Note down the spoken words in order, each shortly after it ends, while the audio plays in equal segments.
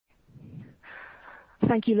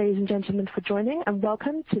Thank you, ladies and gentlemen, for joining, and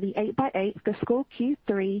welcome to the 8x8 Fiscal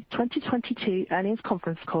Q3 2022 Earnings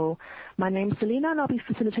Conference Call. My name is Selena, and I'll be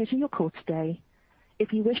facilitating your call today.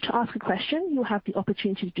 If you wish to ask a question, you'll have the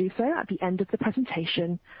opportunity to do so at the end of the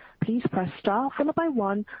presentation. Please press star followed by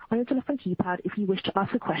one on your telephone keypad if you wish to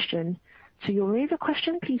ask a question. To remove your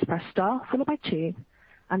question, please press star followed by two.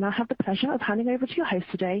 And I have the pleasure of handing over to your host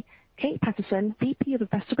today, Kate Patterson, VP of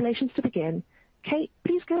Investor Relations, to begin. Kate,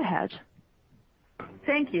 please go ahead.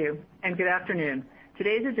 Thank you, and good afternoon.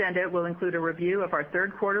 Today's agenda will include a review of our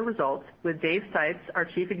third quarter results with Dave Sipes, our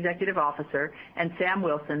Chief Executive Officer, and Sam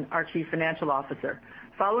Wilson, our Chief Financial Officer.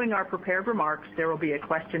 Following our prepared remarks, there will be a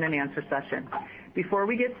question and answer session. Before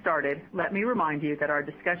we get started, let me remind you that our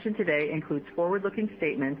discussion today includes forward-looking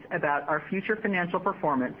statements about our future financial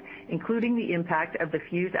performance, including the impact of the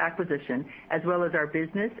Fuze acquisition, as well as our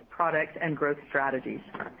business, products, and growth strategies.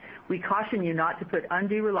 We caution you not to put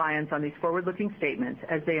undue reliance on these forward-looking statements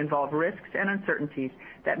as they involve risks and uncertainties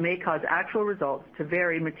that may cause actual results to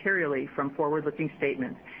vary materially from forward-looking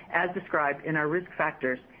statements, as described in our risk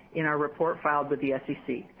factors in our report filed with the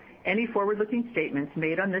SEC. Any forward-looking statements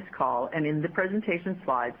made on this call and in the presentation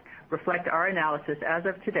slides reflect our analysis as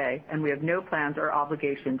of today, and we have no plans or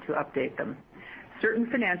obligation to update them. Certain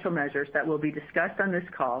financial measures that will be discussed on this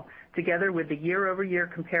call, together with the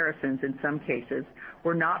year-over-year comparisons in some cases,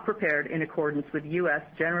 were not prepared in accordance with U.S.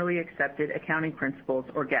 generally accepted accounting principles,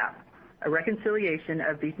 or GAAP. A reconciliation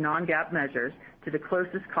of these non-GAAP measures to the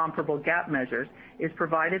closest comparable GAAP measures is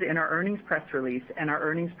provided in our earnings press release and our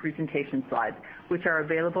earnings presentation slides, which are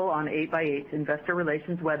available on 8x8's investor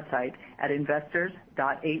relations website at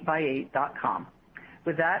investors.8x8.com.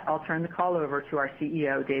 With that, I'll turn the call over to our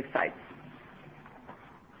CEO, Dave Sipes.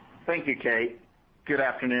 Thank you, Kate. Good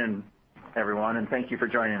afternoon, everyone, and thank you for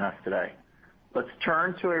joining us today. Let's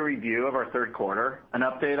turn to a review of our third quarter, an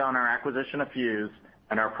update on our acquisition of Fuze,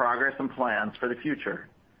 and our progress and plans for the future.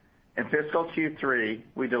 In fiscal Q3,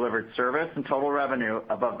 we delivered service and total revenue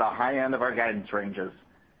above the high end of our guidance ranges.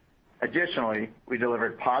 Additionally, we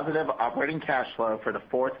delivered positive operating cash flow for the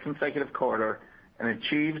fourth consecutive quarter and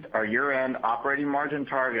achieved our year-end operating margin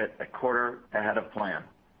target a quarter ahead of plan.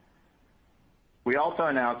 We also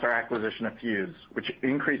announced our acquisition of Fuze, which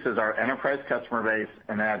increases our enterprise customer base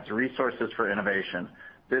and adds resources for innovation.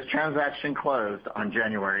 This transaction closed on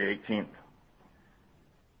January 18th.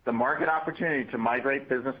 The market opportunity to migrate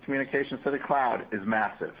business communications to the cloud is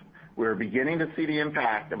massive. We are beginning to see the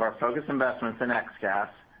impact of our focused investments in XCaaS,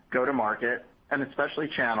 go-to-market, and especially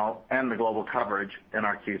channel and the global coverage in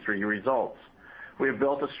our Q3 results. We have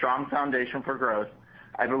built a strong foundation for growth.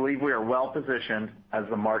 I believe we are well positioned as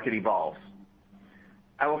the market evolves.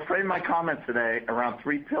 I will frame my comments today around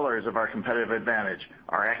three pillars of our competitive advantage: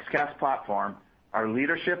 our XCaaS platform, our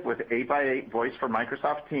leadership with 8x8 Voice for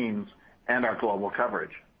Microsoft Teams, and our global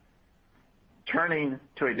coverage. Turning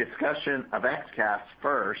to a discussion of XCaaS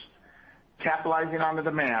first, capitalizing on the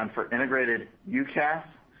demand for integrated UCaaS,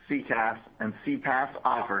 CCaaS, and CPaaS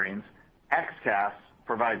offerings, XCaaS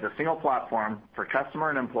provides a single platform for customer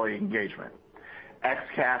and employee engagement.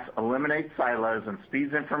 XCaaS eliminates silos and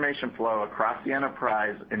speeds information flow across the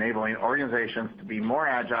enterprise, enabling organizations to be more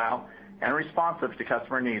agile and responsive to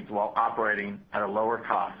customer needs while operating at a lower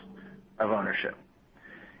cost of ownership.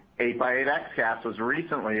 8x8 XCaaS was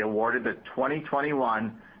recently awarded the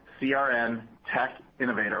 2021 CRN Tech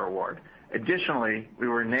Innovator Award. Additionally, we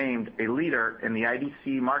were named a leader in the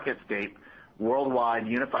IDC MarketScape Worldwide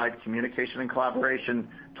Unified Communication and Collaboration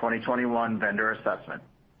 2021 Vendor Assessment.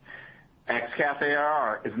 XCaaS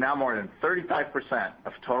ARR is now more than 35%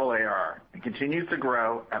 of total ARR and continues to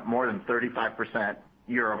grow at more than 35%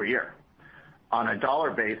 year over year. On a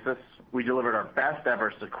dollar basis, we delivered our best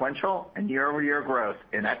ever sequential and year-over-year growth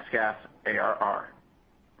in XCaaS ARR.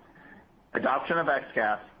 Adoption of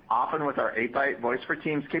XCaaS, often with our 8x8 Voice for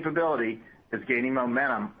Teams capability, is gaining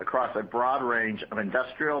momentum across a broad range of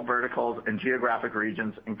industrial verticals and geographic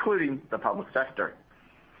regions, including the public sector.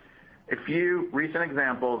 A few recent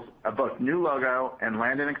examples of both new logo and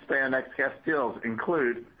land and expand XCaaS deals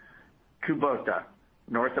include Kubota,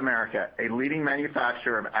 North America, a leading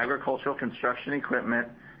manufacturer of agricultural construction equipment,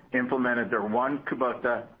 implemented their One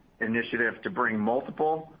Kubota initiative to bring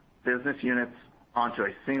multiple business units onto a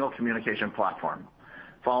single communication platform.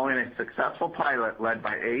 Following a successful pilot led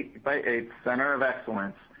by 8x8 Center of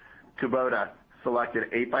Excellence, Kubota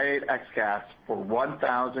selected 8x8 XCaaS for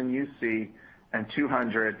 1,000 UC and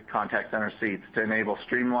 200 contact center seats to enable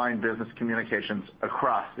streamlined business communications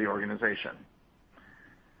across the organization.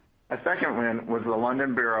 A second win was the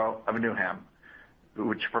London Borough of Newham,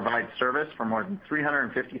 which provides service for more than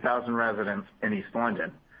 350,000 residents in East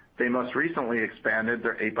London. They most recently expanded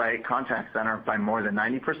their 8x8 contact center by more than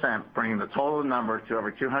 90%, bringing the total number to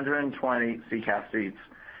over 220 CCaaS seats.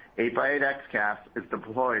 8x8 XCaaS is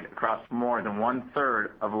deployed across more than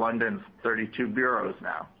one-third of London's 32 boroughs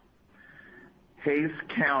now. Hayes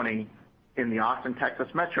County in the Austin, Texas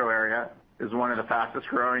metro area is one of the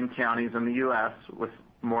fastest-growing counties in the U.S. with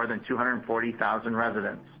more than 240,000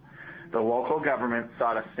 residents. The local government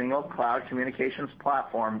sought a single cloud communications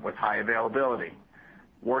platform with high availability.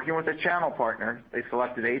 Working with a channel partner, they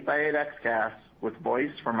selected 8x8 XCaaS with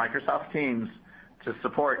voice for Microsoft Teams to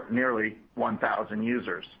support nearly 1,000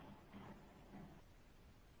 users.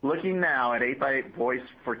 Looking now at 8x8 Voice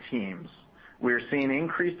for Teams, we are seeing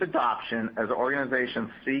increased adoption as organizations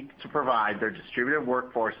seek to provide their distributed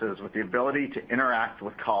workforces with the ability to interact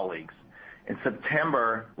with colleagues. In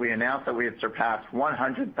September, we announced that we had surpassed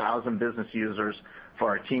 100,000 business users for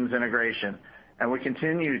our Teams integration, and we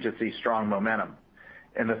continue to see strong momentum.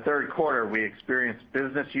 In the third quarter, we experienced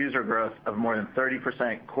business user growth of more than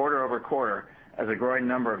 30% quarter over quarter as a growing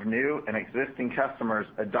number of new and existing customers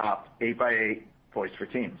adopt 8x8 Voice for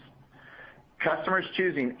Teams. Customers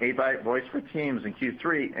choosing 8x8 Voice for Teams in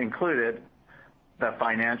Q3 included the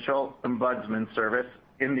Financial Ombudsman Service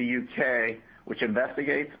in the UK, which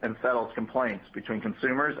investigates and settles complaints between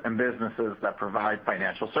consumers and businesses that provide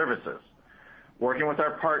financial services. Working with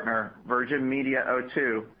our partner, Virgin Media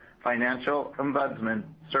O2, Financial Ombudsman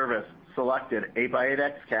Service selected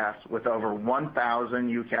 8x8 XCaaS with over 1,000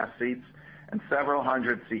 UCaaS seats and several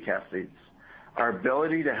hundred CCaaS seats. Our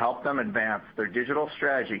ability to help them advance their digital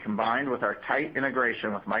strategy, combined with our tight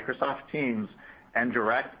integration with Microsoft Teams and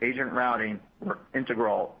direct agent routing, were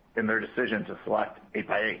integral in their decision to select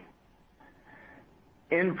 8x8.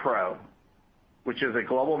 Inpro, which is a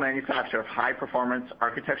global manufacturer of high-performance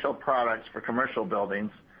architectural products for commercial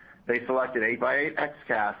buildings, they selected 8x8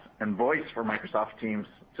 XCaaS and Voice for Microsoft Teams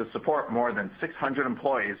to support more than 600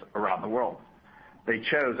 employees around the world. They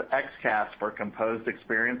chose XCaaS for composed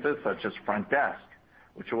experiences such as front desk,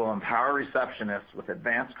 which will empower receptionists with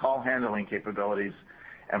advanced call handling capabilities,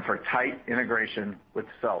 and for tight integration with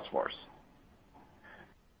Salesforce.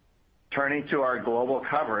 Turning to our global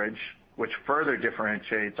coverage, which further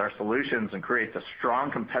differentiates our solutions and creates a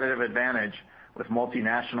strong competitive advantage with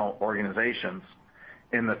multinational organizations.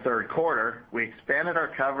 In the third quarter, we expanded our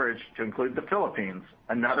coverage to include the Philippines,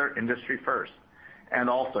 another industry first, and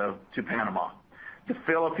also to Panama. The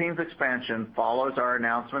Philippines expansion follows our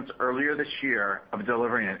announcements earlier this year of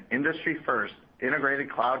delivering an industry-first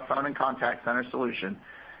integrated cloud phone and contact center solution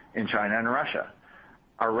in China and Russia.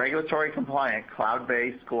 Our regulatory-compliant,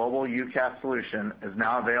 cloud-based global UCaaS solution is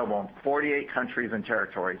now available in 48 countries and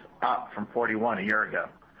territories, up from 41 a year ago.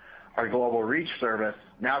 Our global reach service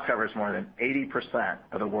now covers more than 80%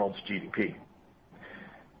 of the world's GDP.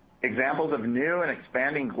 Examples of new and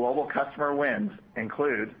expanding global customer wins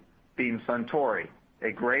include Beam Suntory,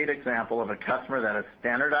 a great example of a customer that has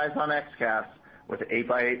standardized on XCaaS with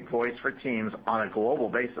 8x8 Voice for Teams on a global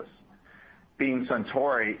basis. Beam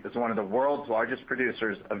Suntory is one of the world's largest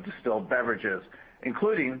producers of distilled beverages,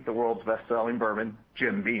 including the world's best-selling bourbon,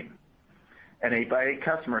 Jim Beam. An 8x8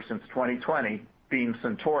 customer since 2020, Beam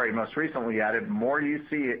Suntory most recently added more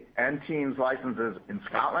UC and Teams licenses in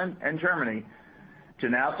Scotland and Germany to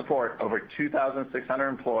now support over 2,600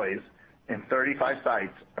 employees in 35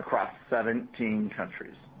 sites across 17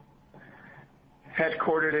 countries.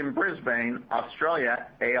 Headquartered in Brisbane, Australia,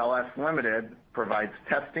 ALS Limited provides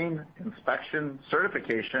testing, inspection,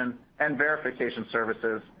 certification, and verification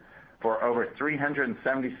services for over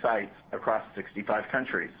 370 sites across 65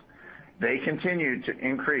 countries. They continue to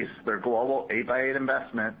increase their global 8x8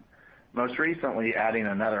 investment, most recently adding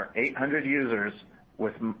another 800 users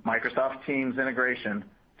with Microsoft Teams integration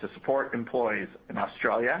to support employees in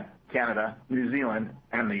Australia, Canada, New Zealand,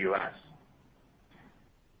 and the U.S.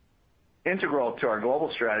 Integral to our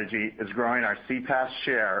global strategy is growing our CPaaS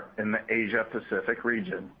share in the Asia-Pacific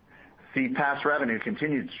region. CPaaS revenue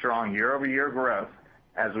continued strong year-over-year growth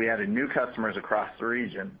as we added new customers across the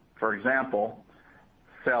region. For example,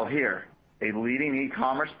 Sell Here, a leading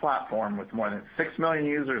e-commerce platform with more than 6 million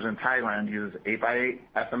users in Thailand, uses 8x8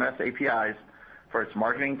 SMS APIs for its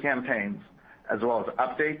marketing campaigns, as well as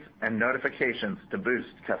updates and notifications to boost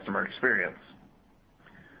customer experience.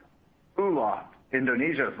 Ula,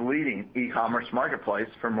 Indonesia's leading e-commerce marketplace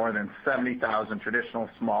for more than 70,000 traditional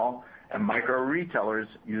small and micro retailers,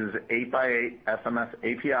 uses 8x8 SMS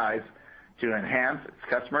APIs to enhance its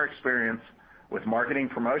customer experience with marketing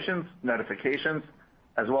promotions, notifications,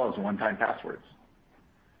 as well as one-time passwords.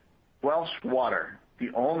 Welsh Water, the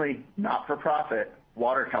only not-for-profit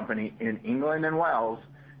water company in England and Wales,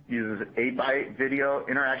 uses 8x8 Video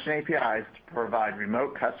Interaction APIs to provide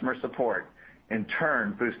remote customer support, in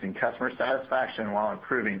turn boosting customer satisfaction while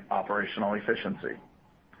improving operational efficiency.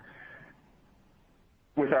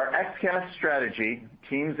 With our XCaaS strategy,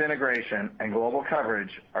 Teams integration, and global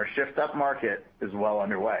coverage, our shift up market is well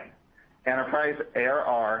underway. Enterprise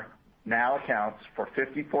ARR now accounts for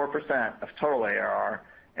 54% of total ARR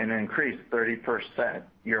and increased 30%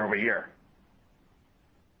 year-over-year.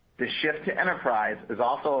 The shift to enterprise is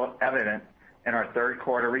also evident in our third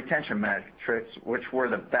quarter retention metrics, which were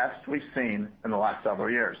the best we've seen in the last several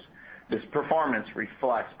years. This performance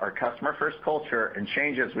reflects our customer-first culture and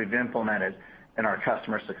changes we've implemented in our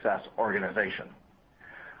customer success organization.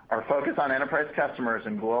 Our focus on enterprise customers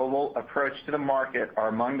and global approach to the market are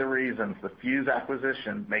among the reasons the Fuze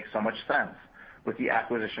acquisition makes so much sense. With the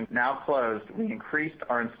acquisition now closed, we increased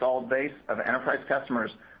our installed base of enterprise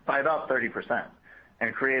customers by about 30%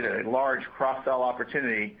 and created a large cross-sell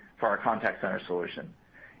opportunity for our contact center solution.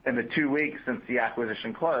 In the 2 weeks since the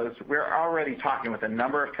acquisition closed, we're already talking with a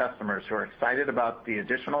number of customers who are excited about the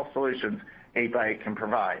additional solutions 8x8 can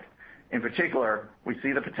provide. In particular, we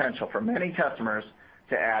see the potential for many customers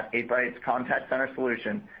to add 8x8's contact center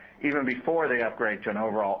solution even before they upgrade to an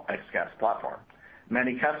overall XCaaS platform.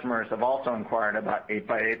 Many customers have also inquired about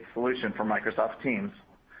 8x8's solution for Microsoft Teams.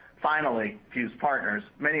 Finally, Fuze partners,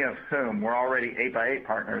 many of whom were already 8x8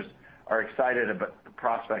 partners, are excited about the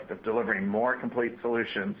prospect of delivering more complete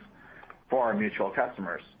solutions for our mutual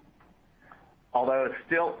customers. Although it's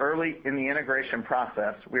still early in the integration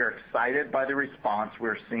process, we are excited by the response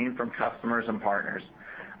we're seeing from customers and partners.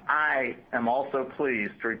 I am also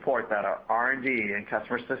pleased to report that our R&D and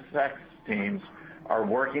customer success teams are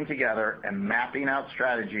working together and mapping out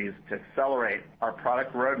strategies to accelerate our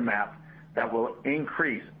product roadmap that will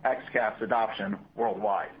increase XCaaS adoption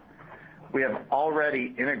worldwide. We have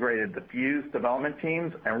already integrated the Fuze development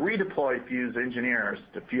teams and redeployed Fuze engineers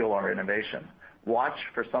to fuel our innovation. Watch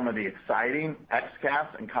for some of the exciting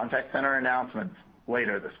XCaaS and contact center announcements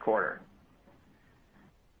later this quarter.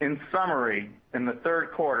 In summary, in the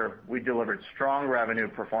third quarter, we delivered strong revenue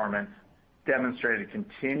performance, demonstrated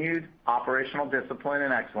continued operational discipline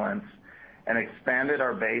and excellence, and expanded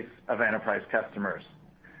our base of enterprise customers.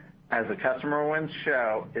 As the customer wins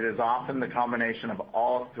show, it is often the combination of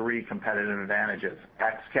all three competitive advantages,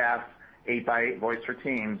 XCaaS, 8x8 Voice for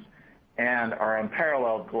Teams, and our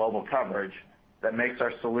unparalleled global coverage that makes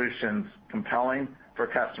our solutions compelling for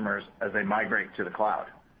customers as they migrate to the cloud.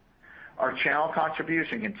 Our channel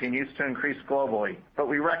contribution continues to increase globally, but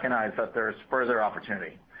we recognize that there is further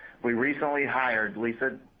opportunity. We recently hired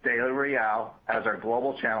Lisa De Real as our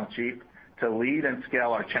global channel chief to lead and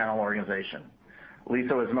scale our channel organization.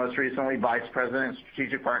 Lisa was most recently Vice President of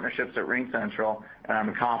Strategic Partnerships at RingCentral, and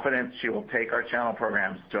I'm confident she will take our channel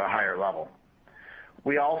programs to a higher level.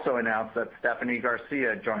 We also announced that Stephanie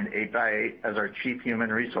Garcia joined 8x8 as our Chief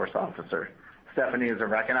Human Resource Officer. Stephanie is a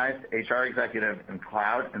recognized HR executive in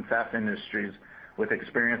cloud and SaaS industries with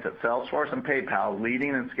experience at Salesforce and PayPal,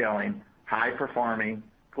 leading and scaling high-performing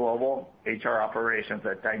global HR operations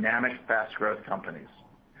at dynamic, fast-growth companies.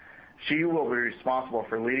 She will be responsible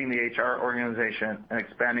for leading the HR organization and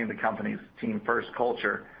expanding the company's team-first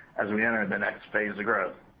culture as we enter the next phase of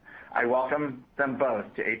growth. I welcome them both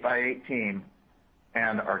to 8x8 team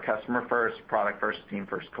and our customer-first, product-first,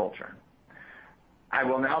 team-first culture. I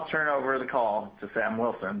will now turn over the call to Sam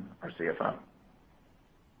Wilson, our CFO.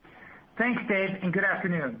 Thanks, Dave, and good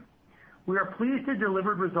afternoon. We are pleased to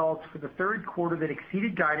deliver results for the third quarter that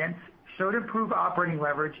exceeded guidance, showed improved operating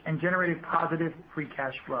leverage, and generated positive free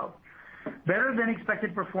cash flow. Better than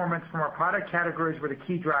expected performance from our product categories were the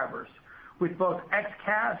key drivers, with both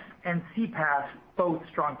XCaaS and CPaaS both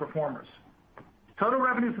strong performers. Total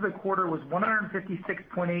revenue for the quarter was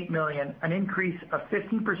 $156.8 million, an increase of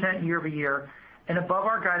 15% year-over-year, and above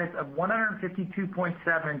our guidance of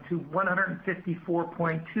 $152.7 to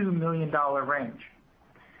 $154.2 million range.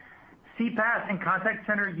 CPaaS and contact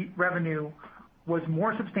center revenue was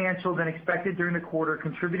more substantial than expected during the quarter,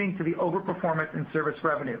 contributing to the overperformance in service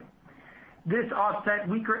revenue. This offset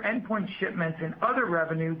weaker endpoint shipments and other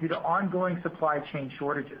revenue due to ongoing supply chain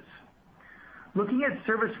shortages. Looking at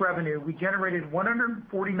service revenue, we generated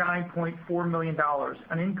 $149.4 million,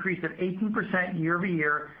 an increase of 18%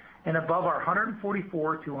 year-over-year and above our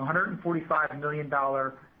 $144 to $145 million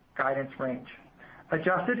guidance range.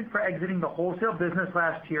 Adjusted for exiting the wholesale business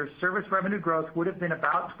last year, service revenue growth would have been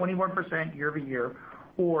about 21% year-over-year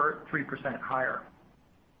or 3% higher.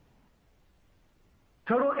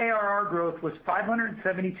 Total ARR growth was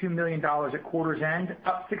 $572 million at quarter's end,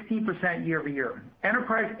 up 16% year-over-year.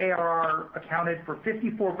 Enterprise ARR accounted for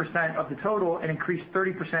 54% of the total and increased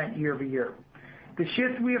 30% year-over-year. The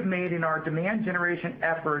shift we have made in our demand generation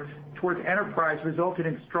efforts towards enterprise resulted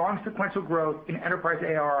in strong sequential growth in enterprise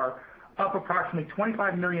ARR, up approximately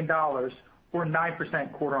 $25 million or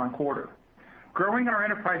 9% quarter-on-quarter. Growing our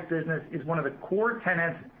enterprise business is one of the core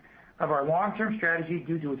tenets of our long-term strategy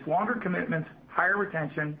due to its longer commitments, higher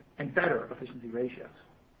retention, and better efficiency ratios.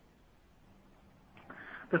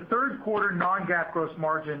 The third quarter non-GAAP gross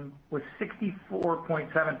margin was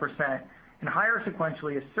 64.7% and higher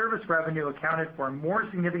sequentially as service revenue accounted for a more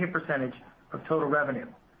significant percentage of total revenue.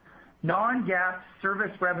 Non-GAAP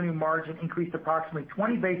service revenue margin increased approximately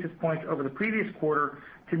 20 basis points over the previous quarter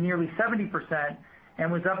to nearly 70%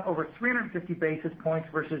 and was up over 350 basis points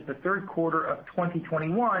versus the third quarter of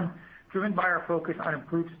 2021, driven by our focus on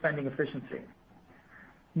improved spending efficiency.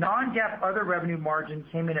 Non-GAAP other revenue margin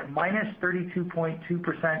came in at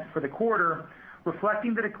 -32.2% for the quarter,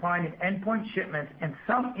 reflecting the decline in endpoint shipments and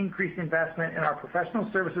some increased investment in our professional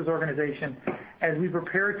services organization as we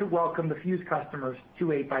prepare to welcome the Fuze customers to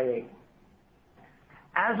 8x8.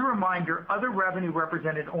 As a reminder, other revenue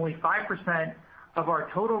represented only 5% of our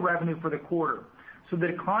total revenue for the quarter, so the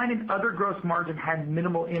decline in other gross margin had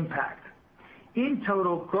minimal impact. In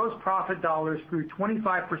total, gross profit dollars grew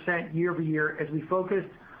 25% year-over-year as we focused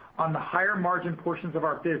on the higher margin portions of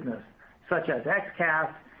our business, such as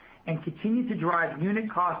XCaaS, and continue to drive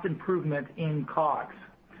unit cost improvement in COGS.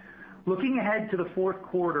 Looking ahead to the fourth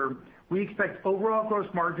quarter, we expect overall gross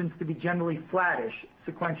margins to be generally flattish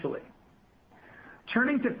sequentially.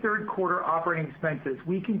 Turning to third quarter operating expenses,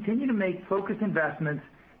 we continue to make focused investments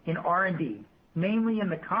in R&D, mainly in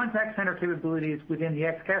the contact center capabilities within the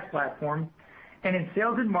XCaaS platform and in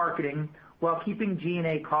sales and marketing while keeping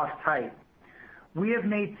G&A costs tight. We have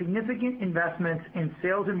made significant investments in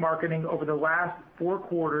sales and marketing over the last 4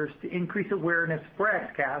 quarters to increase awareness for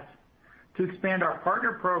XCaaS, to expand our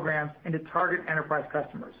partner programs, and to target enterprise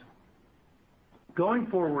customers. Going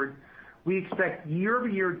forward, we expect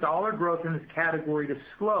year-over-year dollar growth in this category to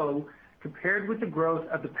slow compared with the growth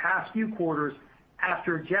of the past few quarters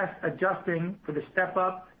after adjusting for the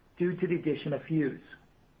step-up due to the addition of Fuze.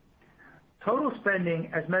 Total spending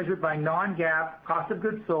as measured by non-GAAP cost of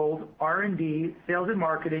goods sold, R&D, sales and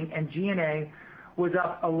marketing, and G&A was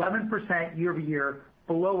up 11% year-over-year,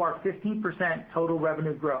 below our 15% total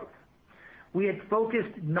revenue growth. We had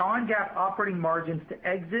focused non-GAAP operating margins to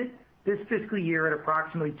exit this fiscal year at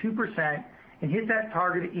approximately 2% and hit that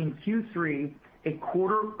target in Q3 a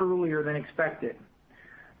quarter earlier than expected.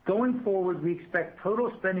 Going forward, we expect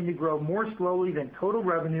total spending to grow more slowly than total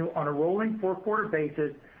revenue on a rolling 4-quarter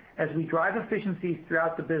basis as we drive efficiencies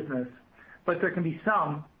throughout the business, but there can be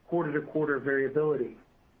some quarter-to-quarter variability.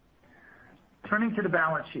 Turning to the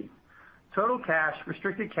balance sheet. Total cash,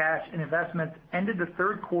 restricted cash, and investments ended the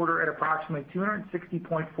third quarter at approximately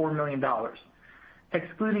 $260.4 million.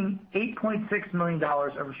 Excluding $8.6 million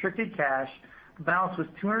of restricted cash, the balance was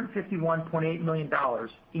 $251.8 million,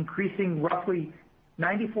 increasing roughly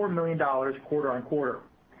 $94 million quarter-on-quarter.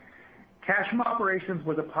 Cash from operations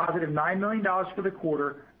was a positive $9 million for the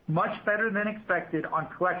quarter, much better than expected on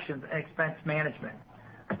collections and expense management.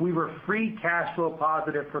 We were free cash flow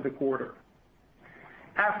positive for the quarter.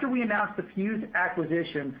 After we announced the Fuze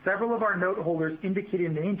acquisition, several of our note holders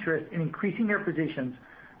indicated an interest in increasing their positions,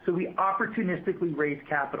 so we opportunistically raised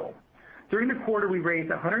capital. During the quarter, we raised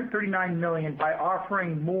 $139 million by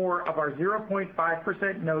offering more of our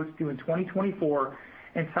 0.5% notes due in 2024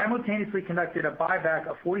 and simultaneously conducted a buyback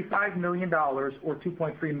of $45 million or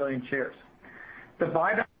 2.3 million shares. The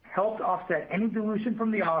buyback helped offset any dilution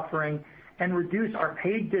from the offering and reduce our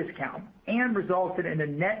paid discount and resulted in a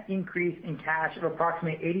net increase in cash of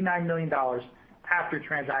approximately $89 million after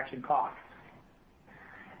transaction costs.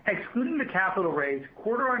 Excluding the capital raise,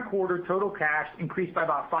 quarter-on-quarter total cash increased by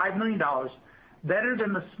about $5 million, better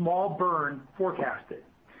than the small burn forecasted.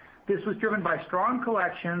 This was driven by strong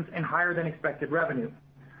collections and higher than expected revenue.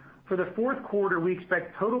 For the fourth quarter, we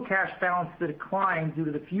expect total cash balance to decline due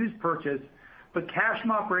to the Fuze purchase, but cash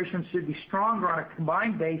from operations should be stronger on a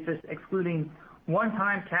combined basis, excluding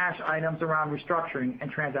one-time cash items around restructuring and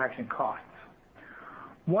transaction costs.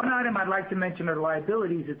 One item I'd like to mention are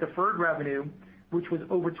liabilities is deferred revenue, which was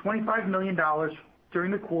over $25 million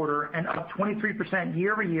during the quarter and up 23%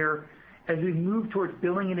 year-over-year as we move towards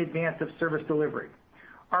billing in advance of service delivery.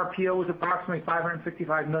 RPO was approximately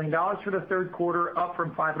 $555 million for the third quarter, up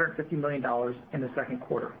from $550 million in the second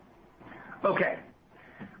quarter. Okay,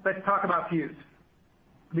 let's talk about Fuze.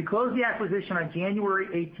 We closed the acquisition on January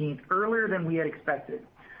 18th, earlier than we had expected.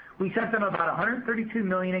 We sent them about $132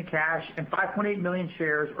 million in cash and 5.8 million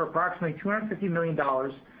shares, or approximately $250 million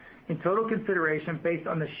in total consideration based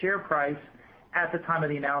on the share price at the time of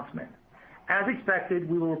the announcement. As expected,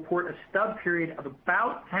 we will report a stub period of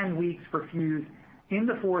about 10 weeks for Fuze in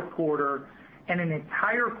the fourth quarter and an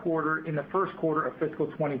entire quarter in the first quarter of fiscal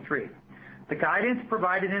 23. The guidance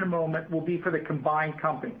provided in a moment will be for the combined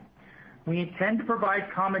company. We intend to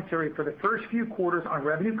provide commentary for the first few quarters on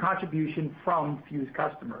revenue contribution from Fuze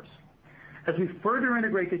customers. As we further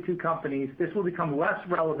integrate the two companies, this will become less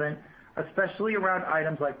relevant, especially around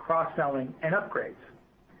items like cross-selling and upgrades.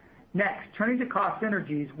 Next, turning to cost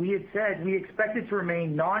synergies, we had said we expected to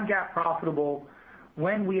remain non-GAAP profitable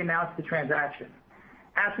when we announced the transaction.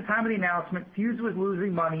 At the time of the announcement, Fuze was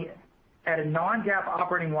losing money at a non-GAAP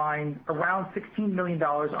operating line around $16 million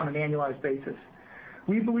on an annualized basis.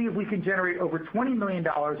 We believe we can generate over $20 million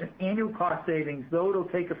in annual cost savings, though it'll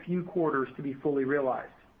take a few quarters to be fully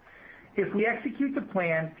realized. If we execute the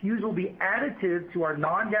plan, Fuze will be additive to our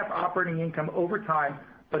non-GAAP operating income over time,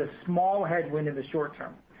 but a small headwind in the short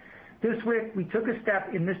term. This week, we took a step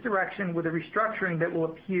in this direction with a restructuring that will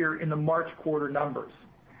appear in the March quarter numbers.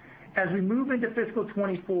 As we move into fiscal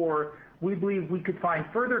 24, we believe we could find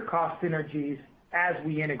further cost synergies as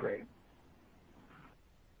we integrate.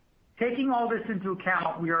 Taking all this into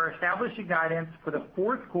account, we are establishing guidance for the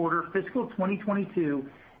fourth quarter fiscal 2022,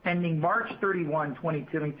 ending March 31,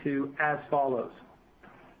 2022, as follows.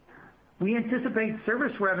 We anticipate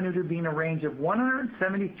service revenue to be in a range of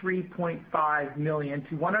 $173.5 million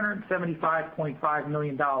to $175.5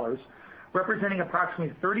 million, representing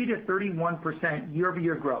approximately 30 to 31%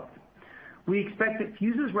 year-over-year growth. We expect that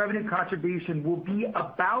Fuze's revenue contribution will be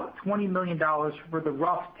about $20 million for the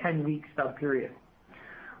rough 10-week stub period.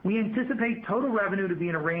 We anticipate total revenue to be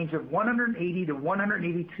in a range of $180 to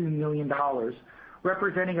 $182 million,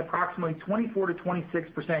 representing approximately 24 to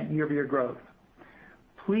 26% year-over-year growth.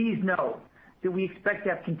 Please note that we expect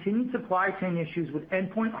to have continued supply chain issues with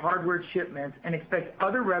endpoint hardware shipments and expect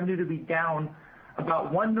other revenue to be down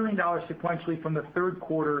about $1 million sequentially from the third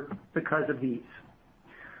quarter because of these.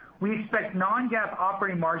 We expect non-GAAP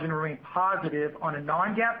operating margin to remain positive on a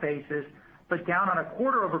non-GAAP basis, but down on a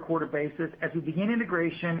quarter-over-quarter basis as we begin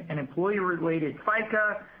integration and employee-related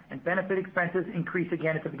FICA and benefit expenses increase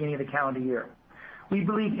again at the beginning of the calendar year. We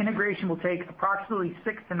believe integration will take approximately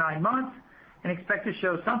 6 to 9 months and expect to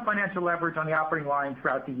show some financial leverage on the operating line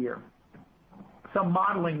throughout the year. Some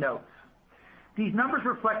modeling notes. These numbers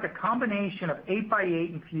reflect a combination of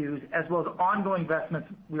 8x8 and Fuze, as well as ongoing investments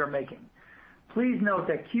we are making. Please note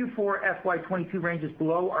that Q4 FY22 ranges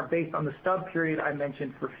below are based on the stub period I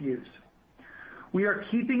mentioned for Fuze. We are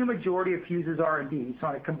keeping a majority of Fuze's R&D, so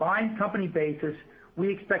on a combined company basis,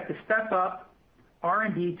 we expect to step up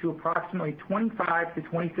R&D to approximately $25 to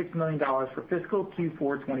 $26 million for fiscal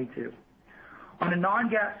Q4 22. On a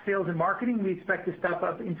non-GAAP sales and marketing, we expect to step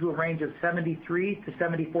up into a range of $73 to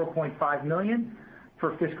 $74.5 million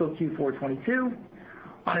for fiscal Q4 22.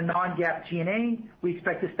 On a non-GAAP G&A, we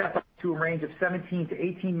expect to step up to a range of $17 to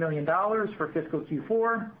 $18 million for fiscal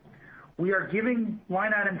Q4. We are giving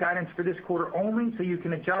line item guidance for this quarter only so you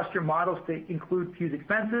can adjust your models to include Fuze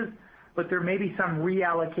expenses, but there may be some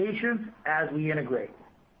reallocations as we integrate.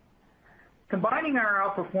 Combining our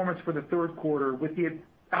outperformance for the third quarter with the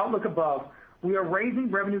outlook above, we are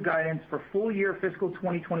raising revenue guidance for full year fiscal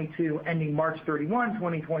 2022 ending March 31,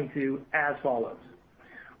 2022 as follows.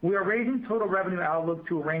 We are raising total revenue outlook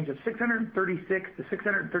to a range of $636 to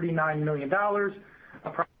 $639 million,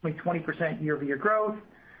 approximately 20% year-over-year growth.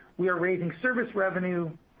 We are raising service revenue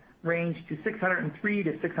range to $603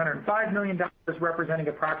 to $605 million, representing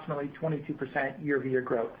approximately 22% year-over-year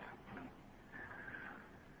growth.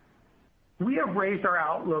 We have raised our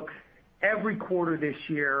outlook every quarter this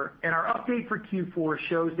year, and our update for Q4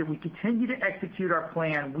 shows that we continue to execute our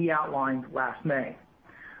plan we outlined last May.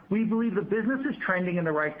 We believe the business is trending in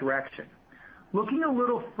the right direction. Looking a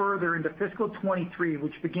little further into fiscal 23,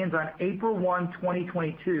 which begins on April 1,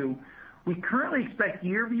 2022, we currently expect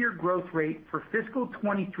year-over-year growth rate for fiscal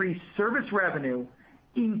 23 service revenue,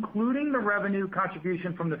 including the revenue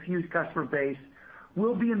contribution from the Fuze customer base,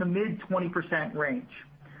 will be in the mid-20% range.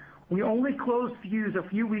 We only closed Fuze a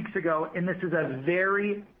few weeks ago, and this is a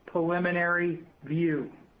very preliminary view.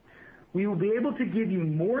 We will be able to give you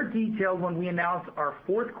more detail when we announce our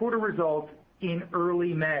fourth quarter results in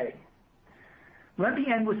early May. Let me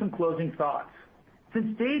end with some closing thoughts.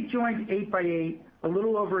 Since Dave joined 8x8 a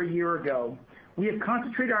little over a year ago, we have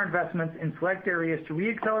concentrated our investments in select areas to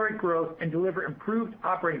re-accelerate growth and deliver improved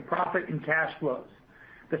operating profit and cash flows.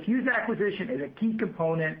 The Fuze acquisition is a key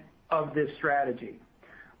component of this strategy.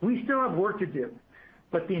 We still have work to do,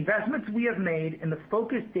 but the investments we have made and the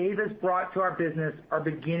focus Dave has brought to our business are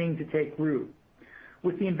beginning to take root.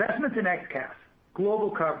 With the investments in XCaaS, global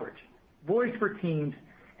coverage, voice for teams,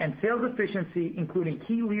 and sales efficiency, including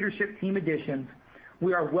key leadership team additions,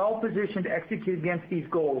 we are well positioned to execute against these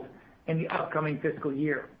goals in the upcoming fiscal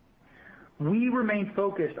year. We remain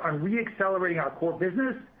focused on re-accelerating our core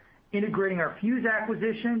business, integrating our Fuze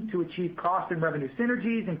acquisition to achieve cost and revenue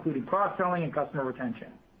synergies, including cross-selling and customer retention.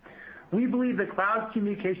 We believe the cloud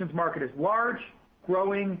communications market is large,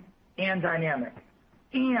 growing, and dynamic,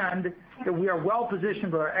 and that we are well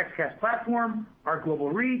positioned with our XCaaS platform, our global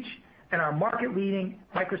reach, and our market-leading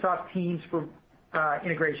Microsoft Teams for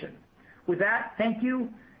integration. With that, thank you,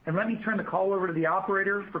 and let me turn the call over to the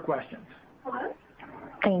operator for questions.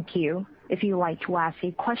 Thank you. If you would like to ask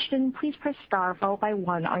a question, please press star followed by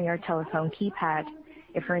one on your telephone keypad.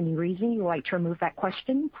 If for any reason you would like to remove that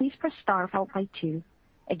question, please press star followed by two.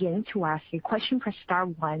 Again, to ask a question, press star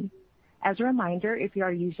one. As a reminder, if you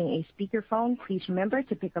are using a speakerphone, please remember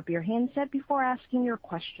to pick up your handset before asking your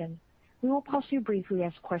question. We will pause you briefly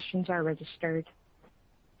as questions are registered.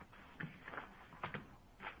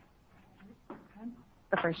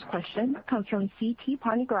 The first question comes from Siti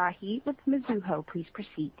Panigrahi with Mizuho. Please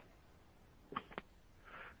proceed.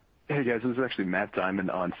 Hey guys, this is actually Matt Diamond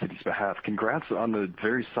on Citi's behalf. Congrats on the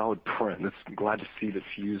very solid print. I'm glad to see that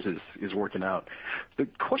Fuze is working out. The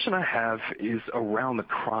question I have is around the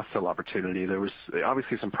cross-sell opportunity. There was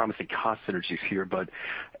obviously some promising cost synergies here,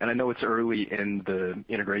 and I know it's early in the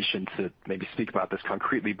integration to maybe speak about this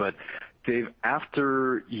concretely, but Dave,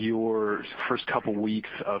 after your first couple weeks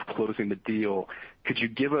of closing the deal, could you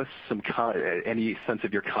give us any sense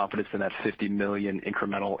of your confidence in that $50 million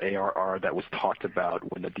incremental ARR that was talked about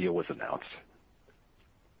when the deal was announced?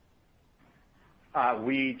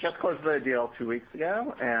 We just closed the deal 2 weeks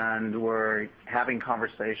ago, and we're having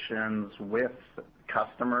conversations with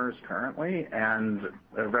customers currently, and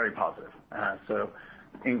they're very positive. So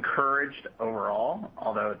encouraged overall,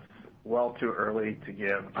 although it's well too early to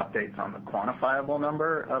give updates on the quantifiable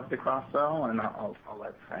number of the cross-sell, and I'll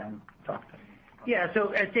let Sam talk to you. Yeah, so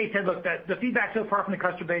as Dave said, look, the feedback so far from the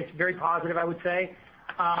customer base is very positive, I would say.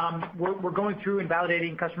 We're going through and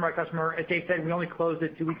validating customer by customer. As Dave said, we only closed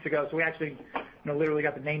it 2 weeks ago, so we actually literally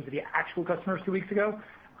got the names of the actual customers 2 weeks ago.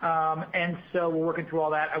 And so we're working through all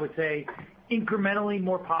that. I would say incrementally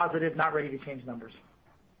more positive, not ready to change numbers.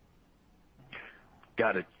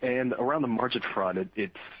 Got it. And around the margin front,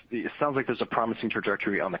 it sounds like there's a promising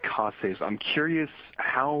trajectory on the cost saves. I'm curious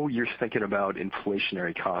how you're thinking about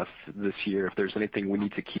inflationary costs this year, if there's anything we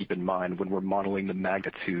need to keep in mind when we're modeling the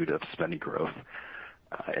magnitude of spending growth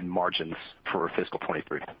and margins for fiscal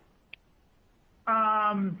 23.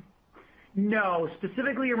 No,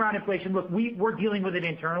 specifically around inflation. Look, we're dealing with it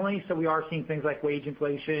internally, so we are seeing things like wage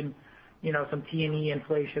inflation, some T&E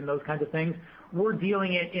inflation, those kinds of things. We're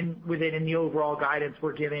dealing with it in the overall guidance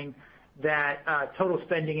we're giving that total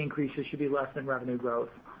spending increases should be less than revenue growth.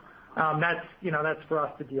 That's for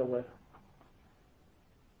us to deal with.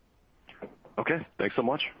 Okay, thanks so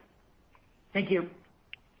much. Thank you.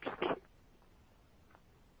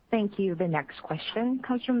 Thank you. The next question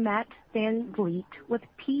comes from Matt VanVliet with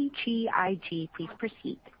BTIG. Please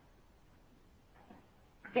proceed.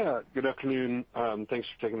 Yeah, good afternoon. Thanks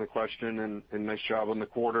for taking the question and nice job on the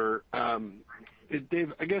quarter.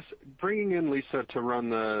 Dave, I guess bringing in Lisa to run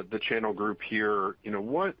the channel group here,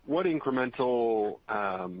 what incremental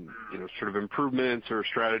sort of improvements or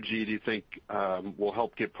strategy do you think will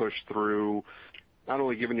help get pushed through, not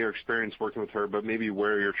only given your experience working with her, but maybe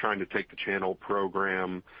where you're trying to take the channel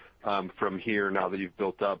program from here now that you've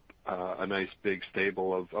built up a nice big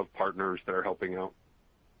stable of partners that are helping out?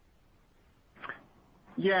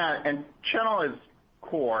 Yeah, and channel is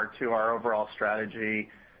core to our overall strategy.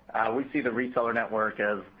 We see the reseller network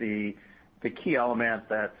as the key element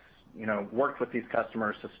that's worked with these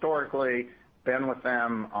customers historically, been with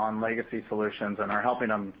them on legacy solutions, and are helping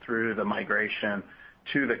them through the migration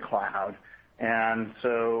to the cloud. And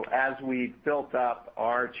so as we built up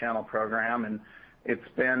our channel program, and it's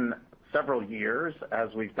been several years as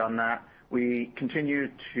we've done that, we continue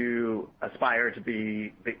to aspire to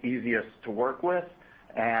be the easiest to work with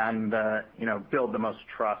and build the most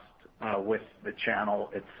trust with the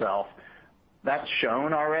channel itself. That's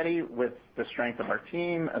shown already with the strength of our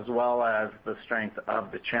team as well as the strength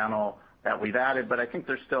of the channel that we've added, but I think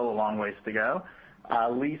there's still a long ways to go.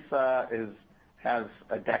 Lisa has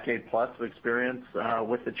a decade plus of experience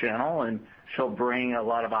with the channel, and she'll bring a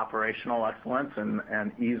lot of operational excellence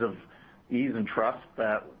and ease and trust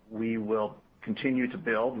that we will continue to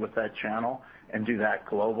build with that channel and do that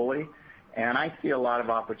globally. And I see a lot of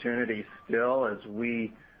opportunity still as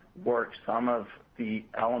we work some of the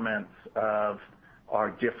elements of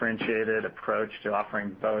our differentiated approach to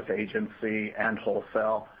offering both agency and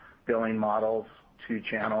wholesale billing models to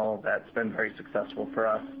channel. That's been very successful for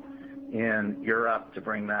us in Europe to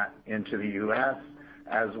bring that into the U.S.,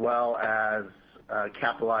 as well as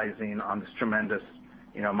capitalizing on this tremendous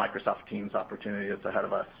Microsoft Teams opportunity that's ahead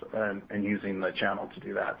of us and using the channel to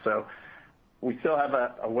do that. So we still have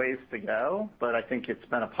a ways to go, but I think it's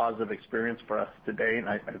been a positive experience for us to date,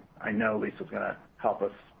 and I know Lisa's going to help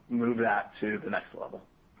us move that to the next level.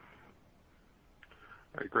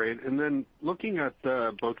 All right, great. And then looking at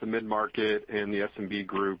both the mid-market and the SMB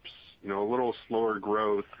groups, a little slower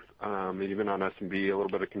growth, even on SMB, a little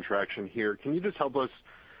bit of contraction here. Can you just help us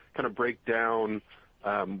kind of break down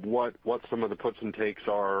what some of the puts and takes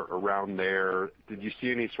are around there? Did you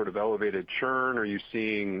see any sort of elevated churn? Are you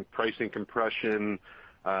seeing pricing compression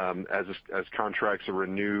as contracts are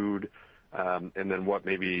renewed? And then what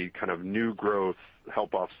maybe kind of new growth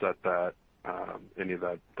help offset that, any of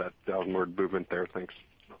that downward movement there? Thanks.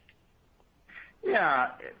 Yeah,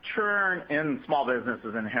 churn in small business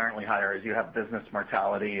is inherently higher as you have business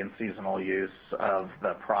mortality and seasonal use of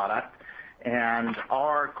the product. And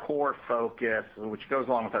our core focus, which goes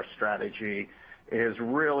along with our strategy, is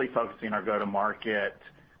really focusing our go-to-market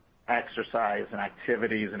exercise and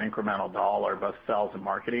activities and incremental dollar, both sales and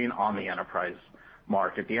marketing, on the enterprise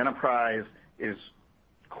market. The enterprise is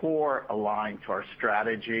core aligned to our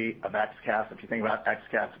strategy of XCaaS. If you think about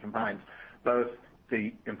XCaaS, it combines both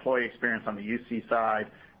the employee experience on the UC side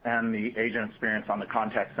and the agent experience on the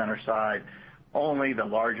contact center side. Only the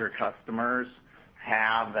larger customers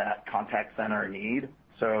have that contact center need,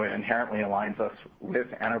 so it inherently aligns us with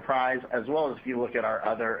enterprise, as well as if you look at our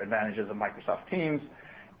other advantages of Microsoft Teams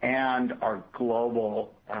and our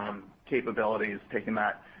global capabilities, taking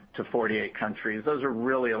that to 48 countries. Those are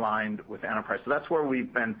really aligned with enterprise. So that's where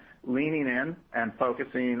we've been leaning in and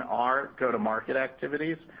focusing our go-to-market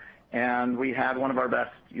activities. And we had one of our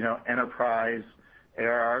best, enterprise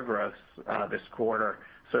ARR growths this quarter.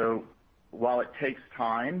 So while it takes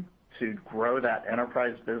time to grow that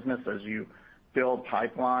enterprise business as you build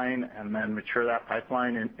pipeline and then mature that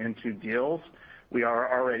pipeline into deals, we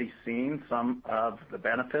are already seeing some of the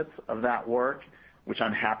benefits of that work, which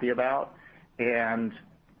I'm happy about. And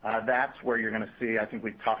that's where you're going to see, I think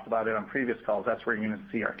we've talked about it on previous calls, that's where you're going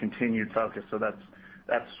to see our continued focus. So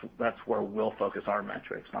that's where we'll focus our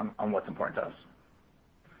metrics on what's important to us.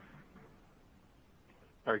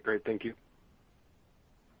 All right, great. Thank you.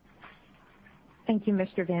 Thank you,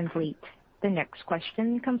 Mr. Van Vliet. The next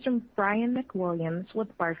question comes from Brian McWilliams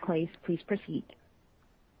with Barclays. Please proceed.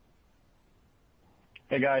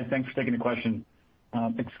 Hey, guys. Thanks for taking the question.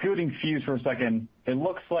 Excluding Fuze for a second, it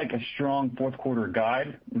looks like a strong fourth quarter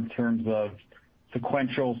guide in terms of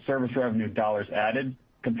sequential service revenue dollars added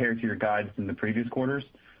compared to your guides in the previous quarters.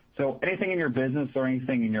 So anything in your business or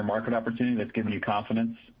anything in your market opportunity that's giving you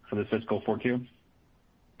confidence for this fiscal 4Q?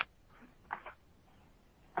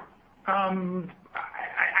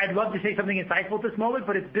 I'd love to say something insightful at this moment,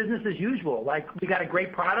 but it's business as usual. Like, we got a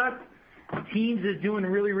great product. Teams is doing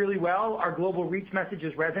really, really well. Our global reach message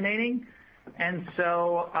is resonating. And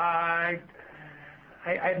so I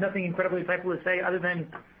have nothing incredibly insightful to say other than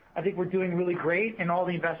I think we're doing really great, and all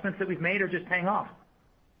the investments that we've made are just paying off.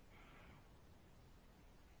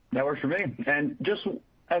 That works for me. And just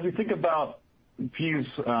as we think about Fuze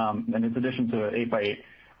and its addition to 8x8,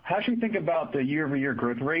 how should we think about the year-over-year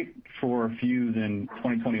growth rate for Fuze in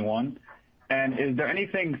 2021? And is there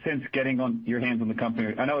anything since getting on your hands on the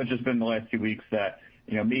company? I know it's just been the last 2 weeks that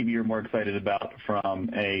maybe you're more excited about from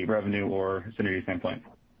a revenue or synergy standpoint.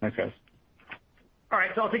 Thanks, guys. All right,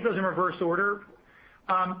 so I'll take those in reverse order.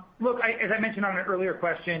 Look, as I mentioned on an earlier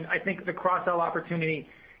question, I think the cross-sell opportunity,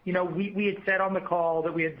 we had said on the call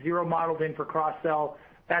that we had 0 modeled in for cross-sell.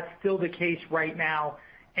 That's still the case right now.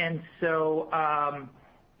 And so,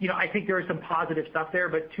 I think there is some positive stuff there,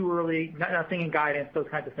 but too early, nothing in guidance, those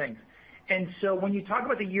kinds of things. And so when you talk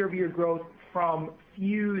about the year-over-year growth from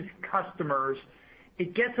Fuze customers,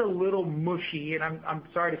 it gets a little mushy, and I'm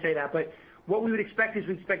sorry to say that, but what we would expect is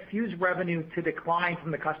we expect Fuze revenue to decline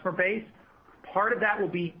from the customer base. Part of that will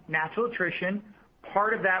be natural attrition.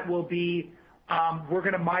 Part of that will be we're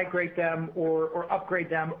going to migrate them or upgrade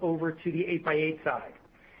them over to the 8x8 side.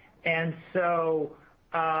 And so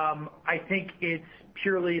I think it's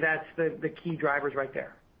purely that's the key drivers right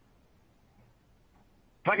there.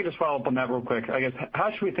 If I could just follow up on that real quick, I guess,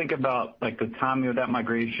 how should we think about the timing of that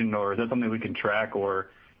migration, or is that something we can track,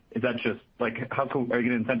 or is that just are you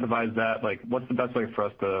going to incentivize that? What's the best way for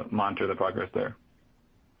us to monitor the progress there?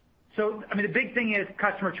 So, the big thing is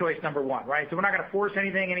customer choice, number one, right? So we're not going to force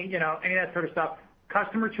anything, any of that sort of stuff.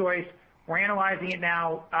 Customer choice. We're analyzing it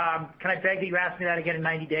now. Can I beg that you ask me that again in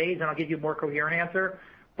 90 days, and I'll give you a more coherent answer?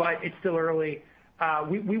 But it's still early.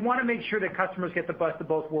 We want to make sure that customers get the best of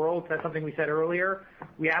both worlds. That's something we said earlier.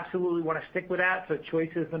 We absolutely want to stick with that. So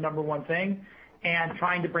choice is the number one thing, and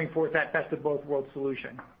trying to bring forth that best of both worlds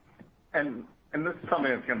solution. And this is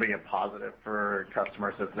something that's going to be a positive for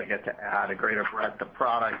customers as they get to add a greater breadth of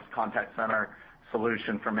products, contact center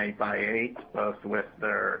solution from 8x8, both with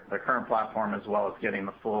their current platform as well as getting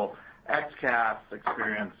the full XCaaS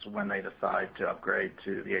experience when they decide to upgrade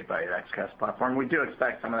to the 8x8 XCaaS platform. We do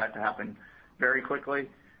expect some of that to happen very quickly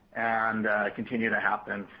and continue to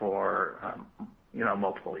happen for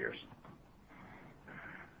multiple years.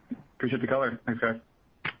 Appreciate the color. Thanks, guys.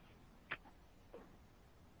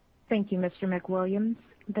 Thank you, Mr. McWilliams.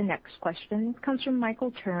 The next question comes from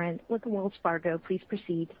Michael Turrin with Wells Fargo. Please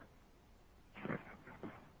proceed.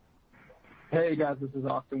 Hey, guys. This is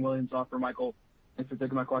Austin Williams on for Michael. Thanks for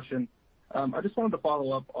taking my question. I just wanted to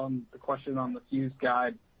follow up on the question on the Fuze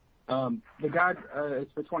guide. The guide is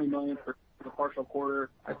for $20 million for the partial quarter.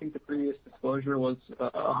 I think the previous disclosure was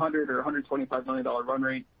 $100 or $125 million run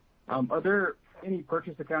rate. Are there any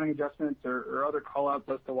purchase accounting adjustments or other call-outs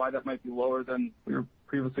as to why that might be lower than we were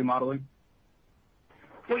previously modeling?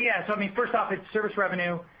 Well, yeah. So, first off, it's service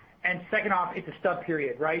revenue, and second off, it's a stub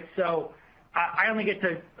period, right? So I only get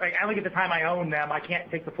the time I own them. I can't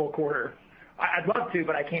take the full quarter. I'd love to,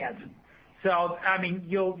 but I can't. So,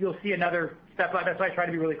 you'll see another step up. That's why I try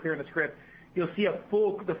to be really clear in the script. You'll see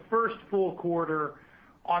the first full quarter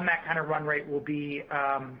on that kind of run rate will be,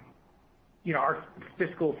 our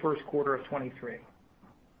fiscal first quarter of 23.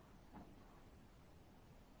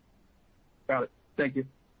 Got it. Thank you.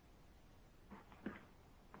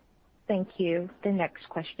 Thank you. The next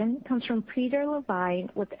question comes from Peter Levine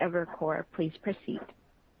with Evercore. Please proceed.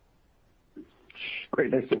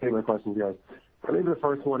 Great. Thanks for taking my questions, guys. I think the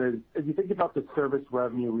first one is, as you think about the service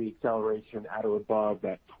revenue re-acceleration at or above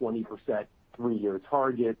that 20% 3-year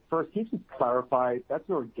target, first, can you just clarify that's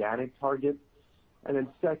an organic target? And then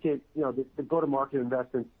second, the go-to-market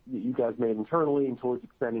investments that you guys made internally and towards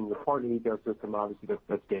expanding the partner ecosystem, obviously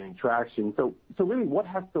that's gaining traction. So really, what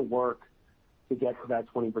has to work to get to that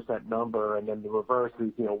 20% number? And then the reverse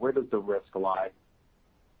is, where does the risk lie?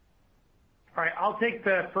 All right. I'll take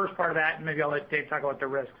the first part of that, and maybe I'll let Dave talk about the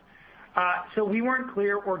risks. So we weren't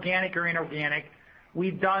clear organic or inorganic.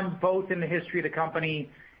 We've done both in the history of the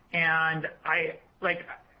company, and I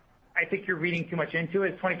think you're reading too much into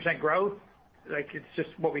it. It's 20% growth. It's just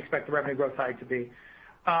what we expect the revenue growth side to be.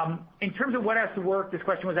 In terms of what has to work, this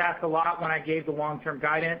question was asked a lot when I gave the long-term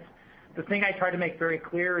guidance. The thing I tried to make very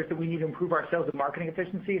clear is that we need to improve our sales and marketing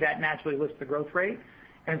efficiency. That naturally lifts the growth rate.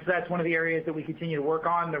 And so that's one of the areas that we continue to work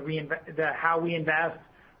on. How we invest,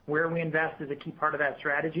 where we invest is a key part of that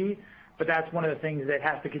strategy. But that's one of the things that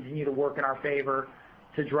has to continue to work in our favor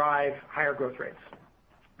to drive higher growth rates.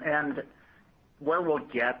 And where we'll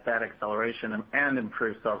get that acceleration and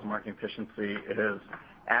improve sales and marketing efficiency is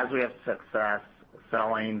as we have success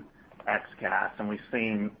selling XCaaS, and we've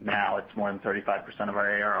seen now it's more than 35% of our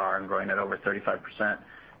ARR and growing at over 35%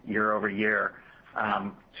 year over year,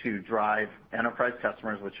 to drive enterprise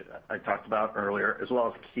customers, which I talked about earlier, as well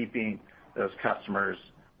as keeping those customers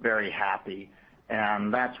very happy.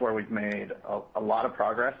 And that's where we've made a lot of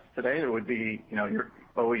progress today. It would be,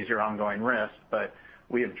 always your ongoing risk, but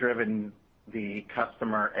we have driven the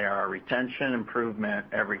customer ARR retention improvement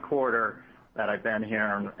every quarter that I've been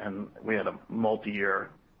here, and we had a multi-year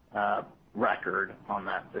record on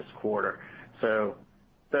that this quarter. So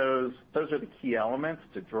those are the key elements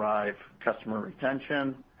to drive customer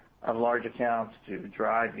retention of large accounts, to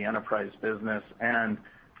drive the enterprise business, and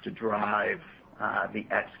to drive the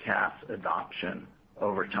XCaaS adoption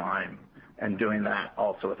over time, and doing that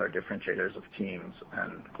also with our differentiators of Teams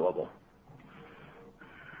and Global.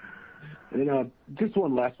 And then just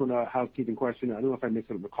one last one, housekeeping question. I don't know if I missed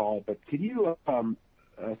it on the call, but could you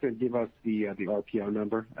give us the RPO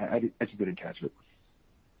number? I just didn't catch it.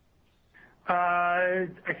 I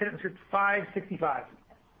said it was 565.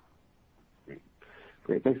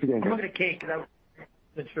 Great. Thanks again. I'm looking at Kate because I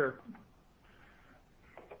wasn't sure.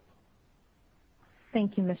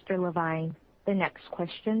 Thank you, Mr. Levine. The next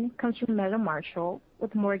question comes from Meta Marshall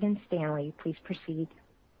with Morgan Stanley. Please proceed.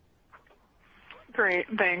 Great.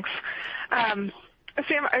 Thanks.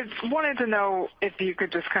 Sam, I wanted to know if you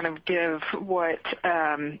could just kind of give what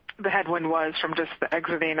the headwind was from just the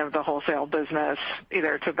exiting of the wholesale business,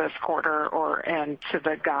 either to this quarter and to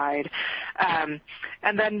the guide. And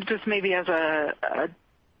then just maybe as a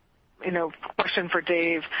question for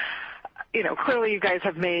Dave, clearly you guys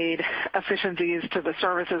have made efficiencies to the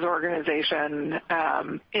services organization,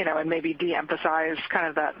 and maybe de-emphasized kind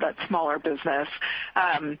of that smaller business.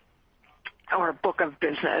 or book of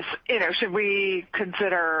business, should we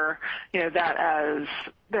consider that as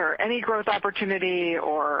there any growth opportunity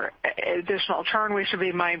or additional churn we should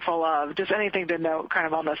be mindful of? Just anything to note kind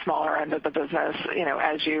of on the smaller end of the business,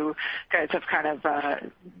 as you guys have kind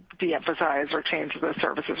of de-emphasized or changed the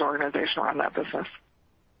services organization around that business.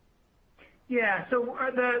 Yeah. So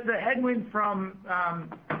the headwind from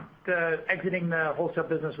the exiting the wholesale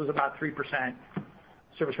business was about 3%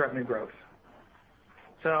 service revenue growth.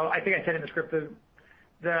 So I think I said in the script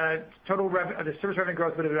the total the service revenue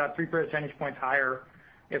growth would have been about 3 percentage points higher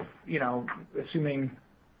if, assuming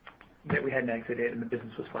that we hadn't exited and the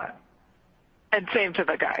business was flat. And same to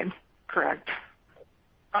the guide, correct?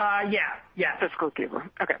 Yeah. Fiscal Q4.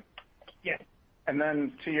 Okay. Yeah. And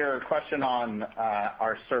then to your question on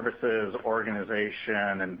our services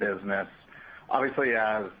organization and business, obviously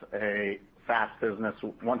as a SaaS business,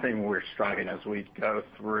 one thing we're striving as we go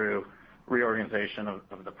through reorganization of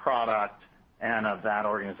the product and of that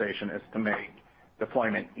organization is to make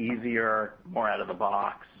deployment easier, more out of the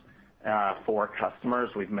box for customers.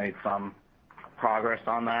 We've made some progress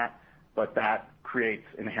on that, but that creates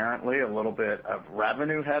inherently a little bit of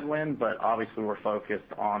revenue headwind, but obviously we're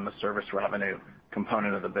focused on the service revenue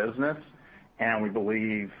component of the business, and we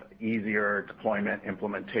believe easier deployment,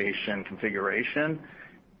 implementation, configuration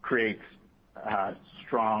creates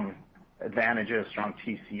strong advantages, strong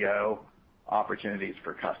TCO opportunities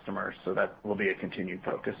for customers. So that will be a continued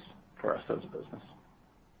focus for us as a business.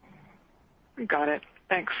 Got it.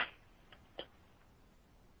 Thanks.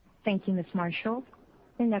 Thank you, Ms. Marshall.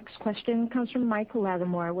 The next question comes from Michael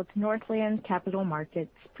Latimore with Northland Capital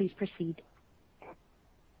Markets. Please proceed.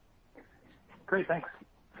 Great, thanks.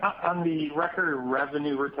 On the record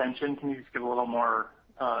revenue retention, can you just give a little more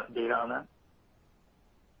data on that?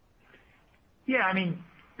 Yeah, I mean,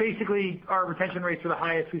 basically our retention rates are the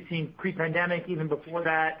highest we've seen pre-pandemic. Even before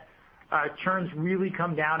that, churn's really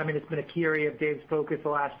come down. I mean, it's been a key area of Dave's focus the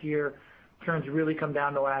last year. Churn's really come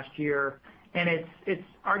down the last year, and it's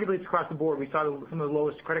arguably it's across the board. We saw some of the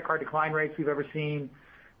lowest credit card decline rates we've ever seen.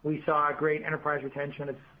 We saw great enterprise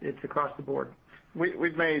retention. It's across the board.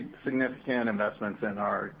 We've made significant investments in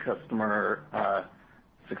our customer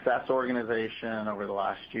success organization over the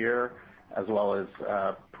last year, as well as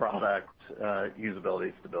product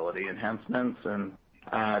usability, stability enhancements, and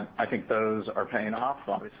I think those are paying off.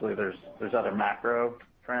 Obviously, there's other macro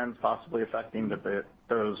trends possibly affecting, but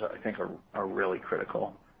those I think are really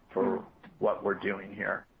critical for what we're doing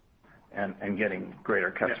here and getting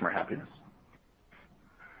greater customer happiness.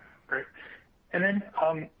 Great. And then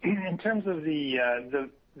in terms of the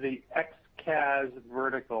XCaaS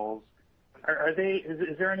verticals,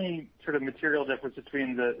 is there any sort of material difference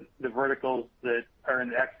between the verticals that are in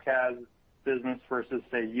the XCaaS business versus,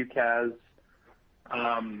 say, UCaaS,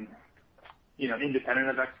 independent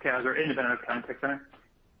of XCaaS or independent of contact center?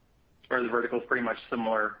 Or are the verticals pretty much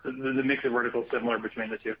similar? The mix of verticals similar between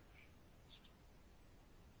the two?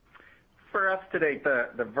 For us to date,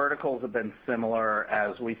 the verticals have been similar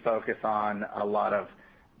as we focus on a lot of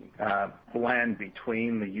blend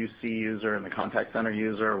between the UC user and the contact center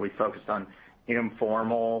user. We focused on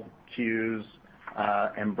informal queues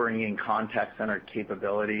and bringing contact center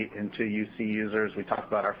capability into UC users. We talked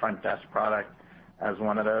about our front desk product as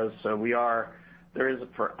one of those. So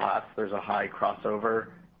for us, there's a high crossover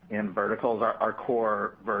in verticals. Our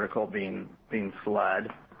core vertical being SLED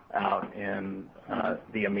out in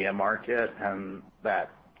the EMEA market, and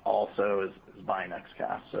that also is buying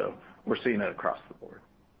XCaaS. So we're seeing it across the board.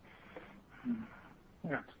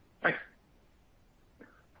 Yeah. Thanks.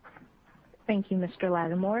 Thank you, Mr.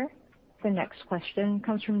 Latimore. The next question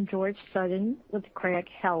comes from George Sutton with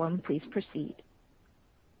Craig-Hallum. Please proceed.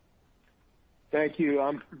 Thank you.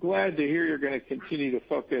 I'm glad to hear you're going to continue to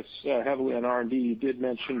focus heavily on R&D. You did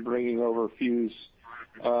mention bringing over Fuze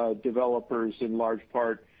developers in large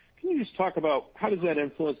part. Can you just talk about how does that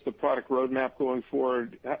influence the product roadmap going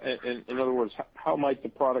forward? In other words, how might the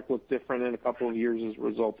product look different in a couple of years as a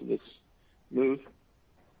result of this move?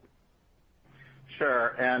 Sure.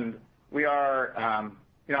 And we are,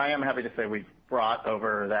 I am happy to say we've brought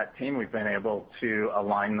over that team. We've been able to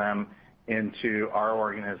align them into our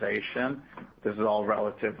organization. This is all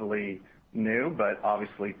relatively new, but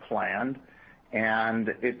obviously planned. And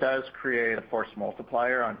it does create a force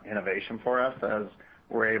multiplier on innovation for us as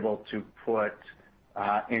we're able to put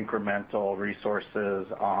incremental resources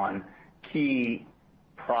on key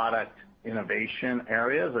product innovation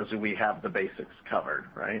areas as we have the basics covered,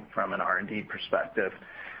 right, from an R&D perspective.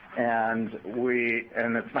 And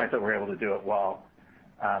it's nice that we're able to do it while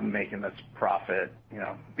making this profit,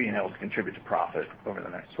 being able to contribute to profit over the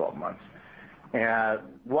next 12 months.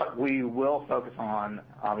 What we will focus on,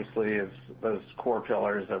 obviously, is those core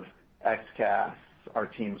pillars of XCaaS, our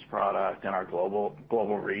Teams product, and our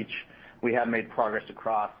global reach. We have made progress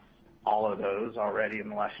across all of those already in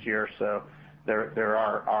the last year, so there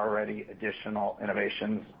are already additional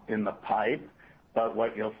innovations in the pipe. But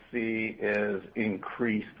what you'll see is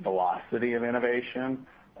increased velocity of innovation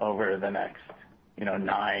over the next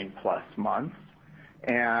 9+ months.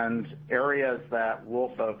 And areas that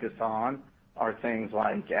we'll focus on are things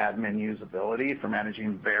like admin usability for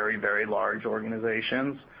managing very, very large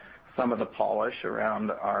organizations, some of the polish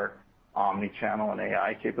around our omni-channel and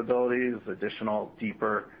AI capabilities, additional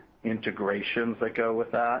deeper integrations that go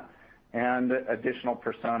with that, and additional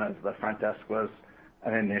personas. The front desk was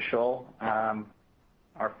an initial,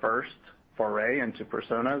 our first foray into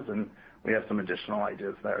personas, and we have some additional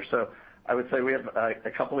ideas there. So I would say we have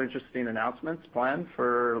a couple interesting announcements planned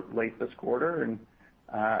for late this quarter, and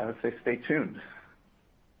I would say stay tuned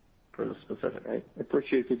for the specifics. I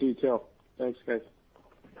appreciate the detail. Thanks, guys.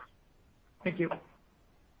 Thank you.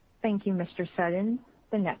 Thank you, Mr. Sutton.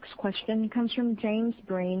 The next question comes from James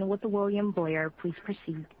Breen with William Blair. Please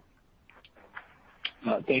proceed.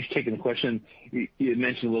 Thanks for taking the question. You had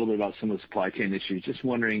mentioned a little bit about some of the supply chain issues. Just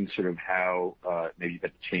wondering sort of how maybe you've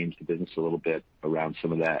had to change the business a little bit around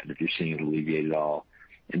some of that, and if you're seeing it alleviate at all.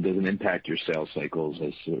 And does it impact your sales cycles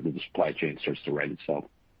as sort of the supply chain starts to right itself?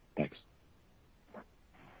 Thanks.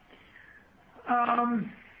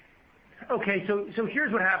 Okay, so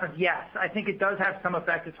here's what happens. Yes, I think it does have some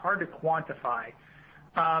effect. It's hard to quantify.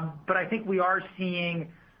 But I think we are seeing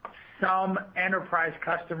some enterprise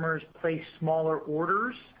customers place smaller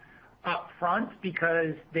orders up front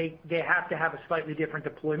because they have to have a slightly different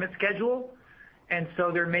deployment schedule. And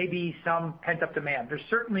so there may be some pent-up demand.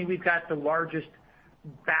 We've got the largest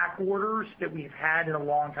back orders that we've had in a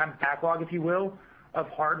long time, backlog, if you will, of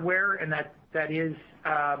hardware, and that is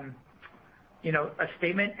a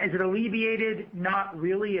statement. Is it alleviated? Not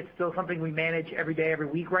really. It's still something we manage every day, every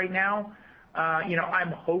week right now.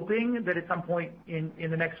 I'm hoping that at some point in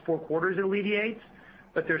the next 4 quarters it alleviates,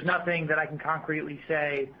 but there's nothing that I can concretely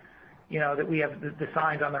say, that we have the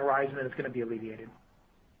signs on the horizon that it's going to be alleviated.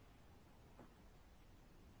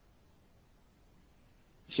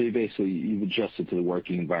 So you've adjusted to the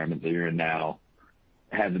working environment that you're in now,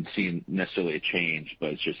 haven't seen necessarily a change, but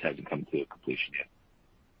it just hasn't come to a completion yet.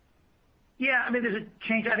 Yeah, I mean, there's a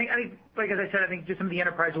change. I think, like as I said, I think just some of the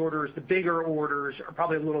enterprise orders, the bigger orders are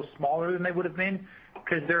probably a little smaller than they would have been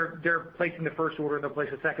because they're placing the first order and they'll place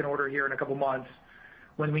a second order here in a couple months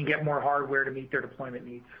when we can get more hardware to meet their deployment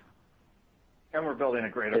needs. And we're building a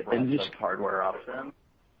greater breadth of hardware options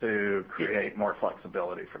to create more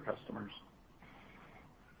flexibility for customers.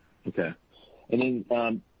 Okay. And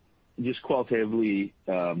then just qualitatively,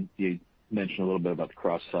 you mentioned a little bit about the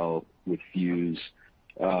cross-sell with Fuze.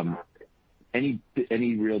 Any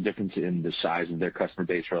real difference in the size of their customer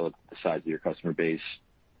base relative to the size of your customer base,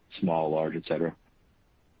 small, large, et cetera?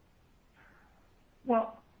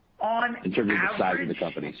 Well, in terms of the size of the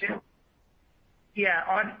companies. Yeah,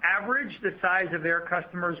 on average, the size of their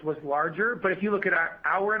customers was larger, but if you look at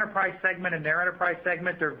our enterprise segment and their enterprise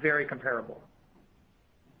segment, they're very comparable.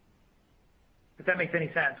 If that makes any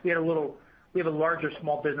sense. We have a larger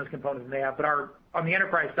small business component than they have, but on the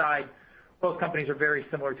enterprise side, both companies are very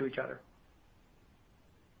similar to each other.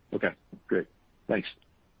 Okay, great. Thanks.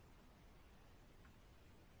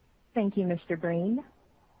 Thank you, Mr. Breen.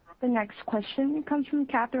 The next question comes from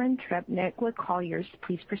Catharine Trebnick with Colliers.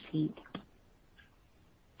 Please proceed.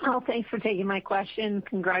 Thanks for taking my question.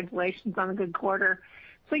 Congratulations on a good quarter.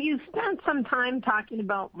 So you spent some time talking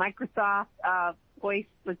about Microsoft Voice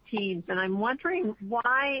with Teams, and I'm wondering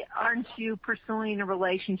why aren't you pursuing a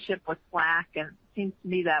relationship with Slack? And it seems to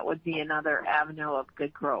me that would be another avenue of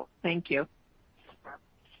good growth. Thank you.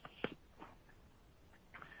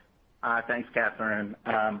 Thanks, Catherine.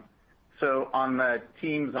 So on the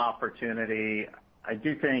Teams opportunity, I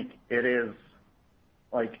do think it is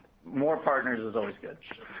like more partners is always good.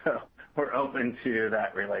 So we're open to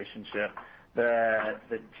that relationship.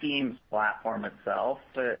 The Teams platform itself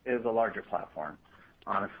is a larger platform,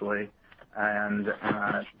 honestly, and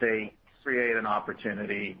they create an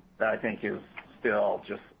opportunity that I think is still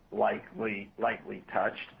just lightly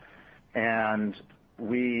touched, and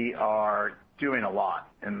we are doing a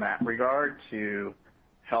lot in that regard to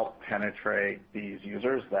help penetrate these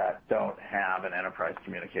users that don't have an enterprise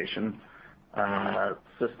communication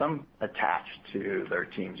system attached to their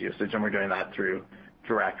Teams usage, and we're doing that through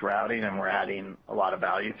direct routing, and we're adding a lot of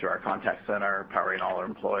value through our contact center, powering all our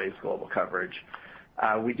employees, global coverage.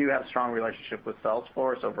 We do have a strong relationship with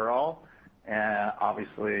Salesforce overall,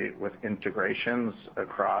 obviously with integrations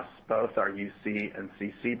across both our UC and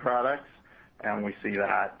CC products, and we see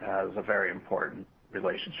that as a very important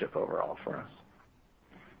relationship overall for us.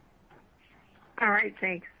 All right,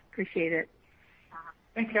 thanks. Appreciate it.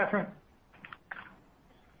 Thanks, Catherine.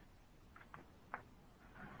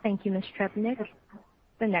 Thank you, Ms. Trebnick.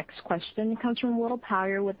 The next question comes from Will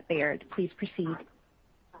Power with Baird. Please proceed.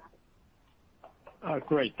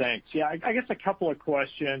 Great, thanks. Yeah, I guess a couple of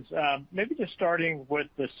questions. Maybe just starting with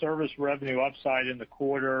the service revenue upside in the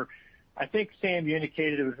quarter. I think, Sam, you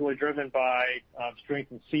indicated it was really driven by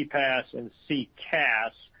strength in CPaaS and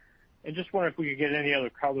CCaaS. And just wonder if we could get any other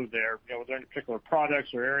color there. Were there any particular products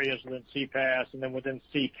or areas within CPaaS? And then within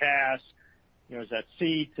CCaaS, is that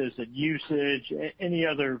seats? Is it usage? Any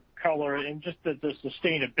other color? And just the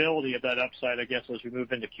sustainability of that upside, I guess, as we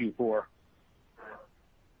move into Q4.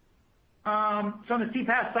 So on the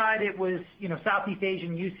CPaaS side, it was, Southeast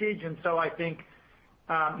Asian usage. And so I think,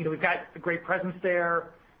 we've got a great presence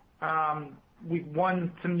there. We've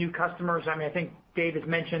won some new customers. I think Dave has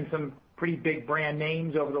mentioned some pretty big brand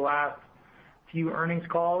names over the last few earnings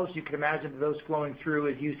calls. You can imagine those flowing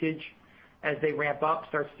through as usage as they ramp up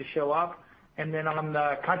starts to show up. And then on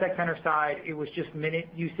the contact center side, it was just minute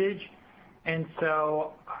usage. And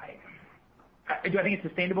so do I think it's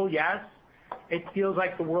sustainable? Yes. It feels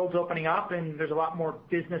like the world's opening up and there's a lot more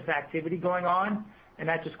business activity going on, and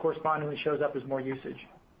that just correspondingly shows up as more usage.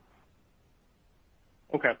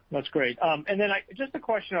 Okay, that's great. And then just a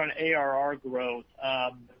question on ARR growth.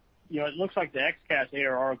 It looks like the XCaaS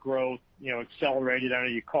ARR growth, accelerated. I know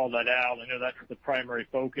you called that out. I know that's the primary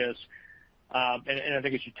focus. And I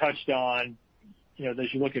think as you touched on,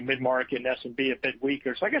 as you look at mid-market and SMB a bit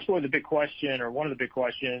weaker. So I guess one of the big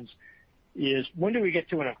questions is when do we get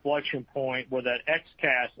to an inflection point where that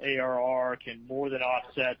XCaaS ARR can more than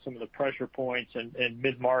offset some of the pressure points in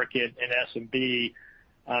mid-market and SMB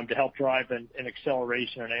to help drive an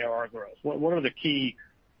acceleration in ARR growth? What are the key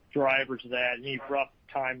drivers of that? Any rough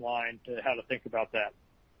timeline to how to think about that?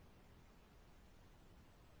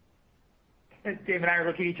 Dave and I are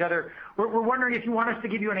looking at each other. We're wondering if you want us to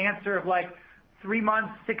give you an answer of like 3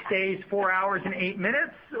 months, 6 days, 4 hours, and 8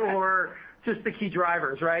 minutes, or just the key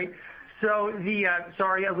drivers, right? So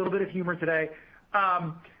sorry, a little bit of humor today.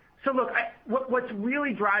 So look, what's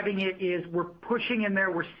really driving it is we're pushing in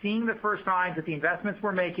there. We're seeing the first signs that the investments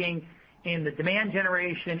we're making in the demand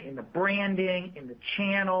generation, in the branding, in the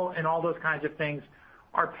channel, and all those kinds of things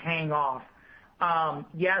are paying off.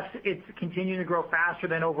 Yes, it's continuing to grow faster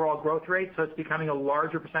than overall growth rate, so it's becoming a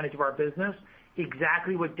larger percentage of our business,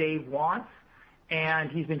 exactly what Dave wants,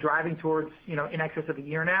 and he's been driving towards, in excess of a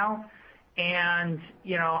year now. And,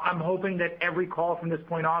 I'm hoping that every call from this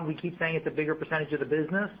point on, we keep saying it's a bigger percentage of the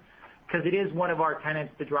business, because it is one of our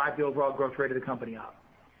tenets to drive the overall growth rate of the company up.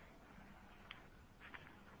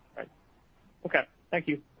 Right. Okay. Thank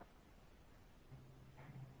you.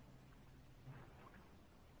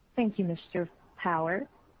 Thank you, Mr. Power.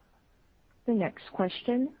 The next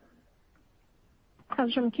question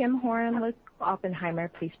comes from Tim Horan with Oppenheimer.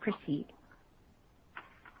 Please proceed.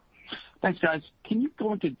 Thanks, guys. Can you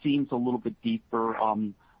go into Teams a little bit deeper?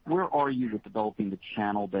 Where are you with developing the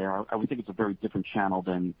channel there? I would think it's a very different channel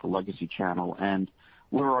than the legacy channel. And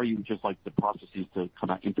where are you just like the processes to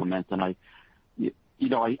kind of implement? And I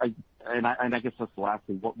guess that's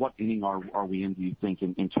lastly, what inning are we in, do you think,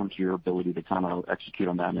 in terms of your ability to kind of execute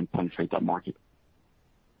on that and penetrate that market?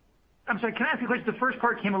 I'm sorry, can I ask you a question? The first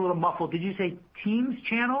part came a little muffled. Did you say Teams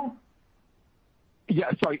channel?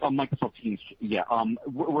 Yeah, sorry, Microsoft Teams. Yeah.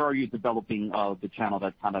 Where are you developing the channel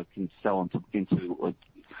that kind of can sell into like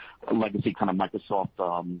a legacy kind of Microsoft,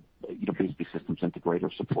 basically systems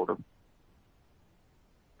integrator supporter?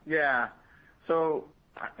 Yeah. So,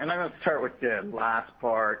 and I'm going to start with the last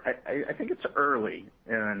part. I think it's early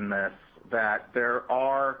in this that there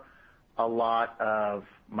are a lot of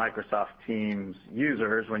Microsoft Teams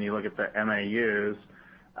users when you look at the MAUs,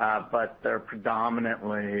 but they're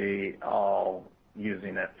predominantly all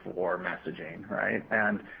using it for messaging, right?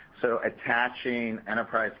 And so attaching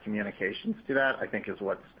enterprise communications to that, I think, is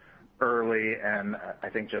what's early, and I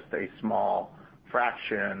think just a small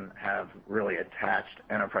fraction have really attached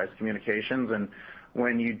enterprise communications. And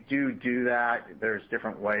when you do that, there's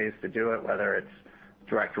different ways to do it, whether it's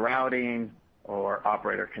direct routing or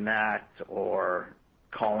Operator Connect or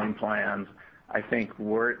calling plans. I think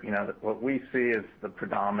what we see is the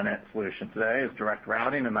predominant solution today is direct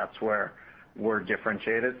routing, and that's where we're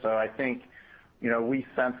differentiated. So I think, we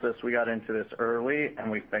sensed this, we got into this early,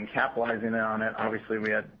 and we've been capitalizing on it. Obviously, we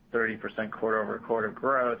had 30% quarter-over-quarter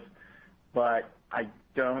growth, but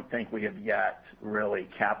don't think we have yet really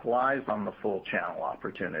capitalized on the full channel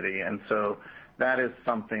opportunity. And so that is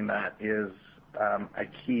something that is a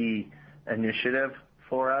key initiative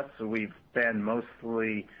for us. So we've been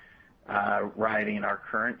mostly riding our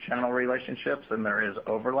current channel relationships, and there is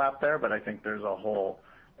overlap there, but I think there's a whole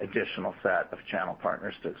additional set of channel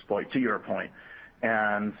partners to exploit, to your point.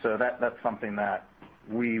 And so that's something that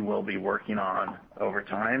we will be working on over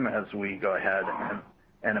time as we go ahead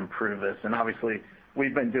and improve this. And obviously,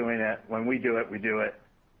 we've been doing it. When we do it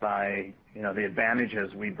by, the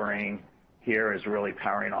advantages we bring here is really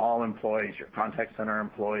powering all employees, your contact center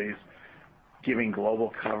employees, giving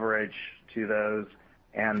global coverage to those,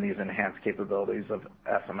 and these enhanced capabilities of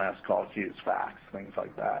SMS, call queues, fax, things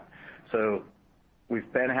like that. So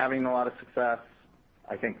we've been having a lot of success.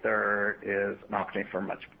 I think there is an opportunity for a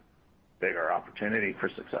much bigger opportunity for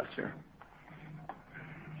success here.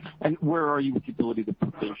 And where are you with the ability to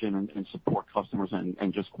provision and support customers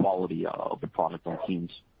and just quality of the product on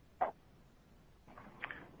Teams?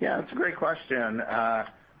 Yeah, that's a great question.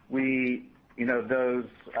 Those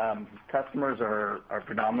customers are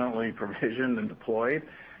predominantly provisioned and deployed,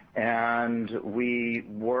 and we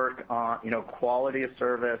work on, quality of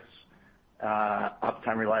service,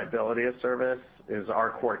 uptime, reliability of service is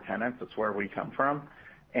our core tenets. It's where we come from.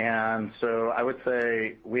 And so I would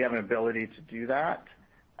say we have an ability to do that.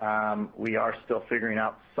 We are still figuring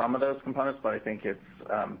out some of those components, but I think it's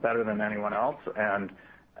better than anyone else and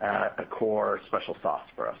a core special sauce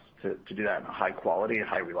for us to do that in a high quality,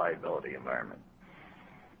 high reliability environment.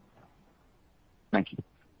 Thank you.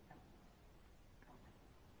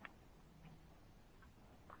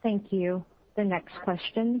 Thank you. The next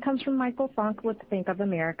question comes from Michael Funk with Bank of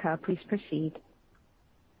America. Please proceed.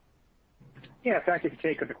 Yeah, thank you for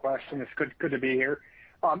taking the question. It's good to be here.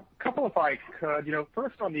 Couple if I could.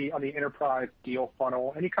 First on the enterprise deal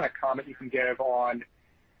funnel, any kind of comment you can give on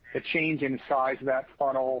the change in size of that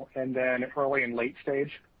funnel and then early and late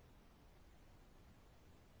stage?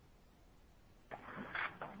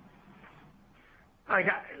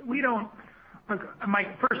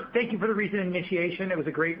 Mike, first, thank you for the recent initiation. It was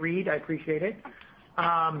a great read. I appreciate it.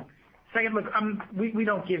 Second, look, we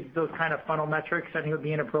don't give those kind of funnel metrics. I think it would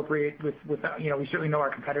be inappropriate with we certainly know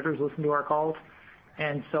our competitors listen to our calls,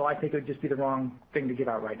 and so I think it would just be the wrong thing to give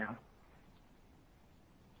out right now.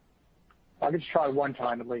 I'll just try one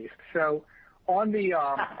time at least. So on the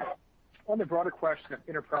broader question of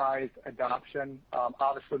enterprise adoption,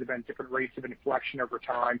 obviously there have been different rates of inflection over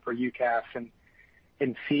time for UCaaS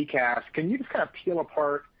and CCaaS. Can you just kind of peel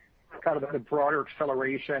apart kind of the broader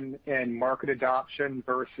acceleration in market adoption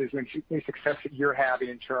versus any success that you're having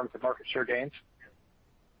in terms of market share gains?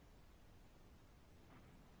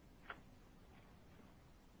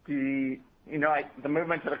 The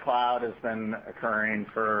movement to the cloud has been occurring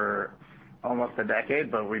for almost a decade,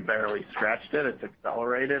 but we barely scratched it. It's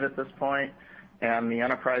accelerated at this point, and the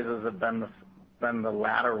enterprises have been the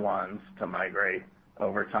latter ones to migrate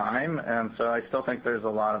over time. And so I still think there's a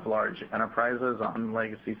lot of large enterprises on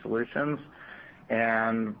legacy solutions,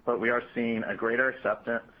 but we are seeing a greater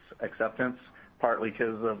acceptance partly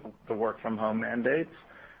because of the work from home mandates,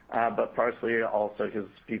 but partially also because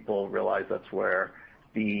people realize that's where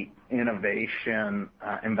the innovation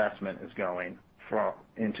investment is going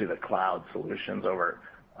into the cloud solutions over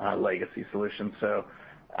legacy solutions. So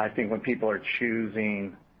I think when people are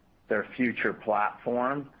choosing their future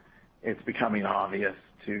platform, it's becoming obvious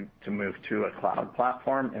to move to a cloud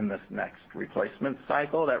platform in this next replacement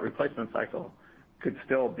cycle. That replacement cycle could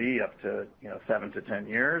still be up to 7 to 10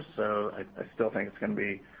 years. So I still think it's going to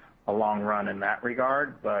be a long run in that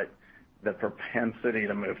regard, but the propensity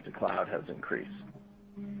to move to cloud has increased.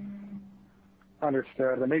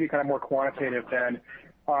 Understood. And maybe kind of more quantitative then.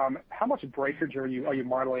 How much breakage are you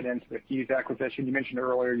modeling into the Fuze acquisition? You mentioned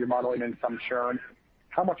earlier you're modeling in some churn.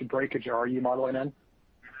 How much breakage are you modeling in?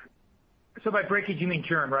 So by breakage, you mean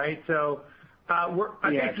churn, right? So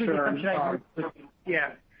churn.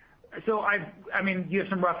 Yeah. So you have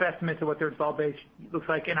some rough estimates of what their install base looks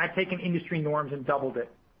like, and I've taken industry norms and doubled it.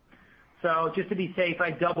 So just to be safe,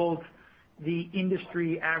 I doubled the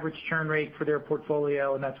industry average churn rate for their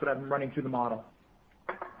portfolio, and that's what I'm running through the model.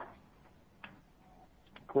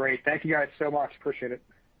 Great. Thank you guys so much. Appreciate it.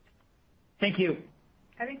 Thank you.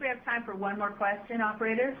 I think we have time for one more question,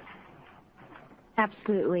 operator.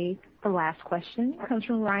 Absolutely. The last question comes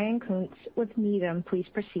from Ryan Koontz with Needham. Please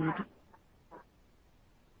proceed.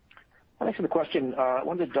 Thanks for the question. I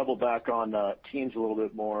wanted to double back on Teams a little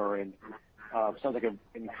bit more, and sounds like an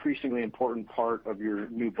increasingly important part of your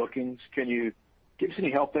new bookings. Can you give us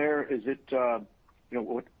any help there? Is it, I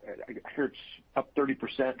hear it's up 30%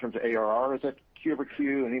 in terms of ARR. Is that Q over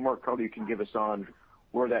Q? Any more color you can give us on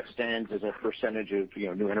where that stands as a percentage of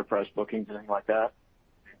new enterprise bookings, anything like that?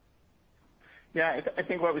 Yeah, I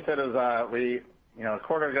think what we said is a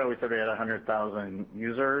quarter ago we said we had 100,000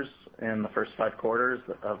 users in the first 5 quarters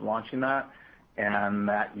of launching that, and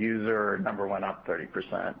that user number went up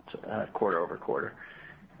 30% quarter-over-quarter.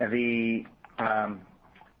 And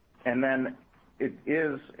then it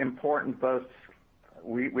is important both.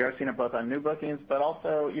 We are seeing it both on new bookings, but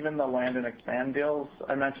also even the land and expand deals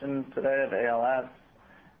I mentioned today of ALS,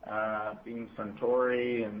 Beam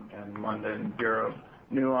Suntory, and London Bureau of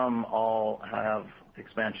Newham all have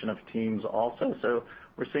expansion of teams also. So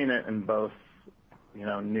we're seeing it in both,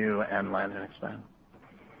 new and land and expand.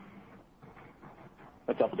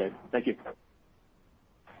 That's helpful, Dave. Thank you.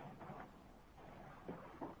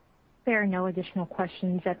 There are no additional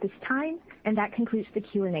questions at this time, and that concludes the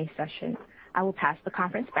Q&A session. I will pass the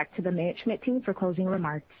conference back to the management team for closing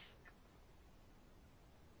remarks.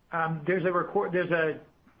 There's a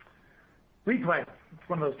replay. It's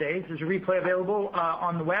one of those days. There's a replay available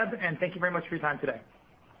on the web, and thank you very much for your time today.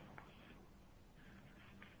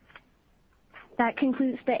 That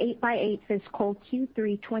concludes the 8x8 fiscal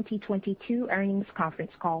Q3 2022 earnings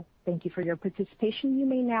conference call. Thank you for your participation. You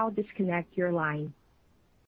may now disconnect your line.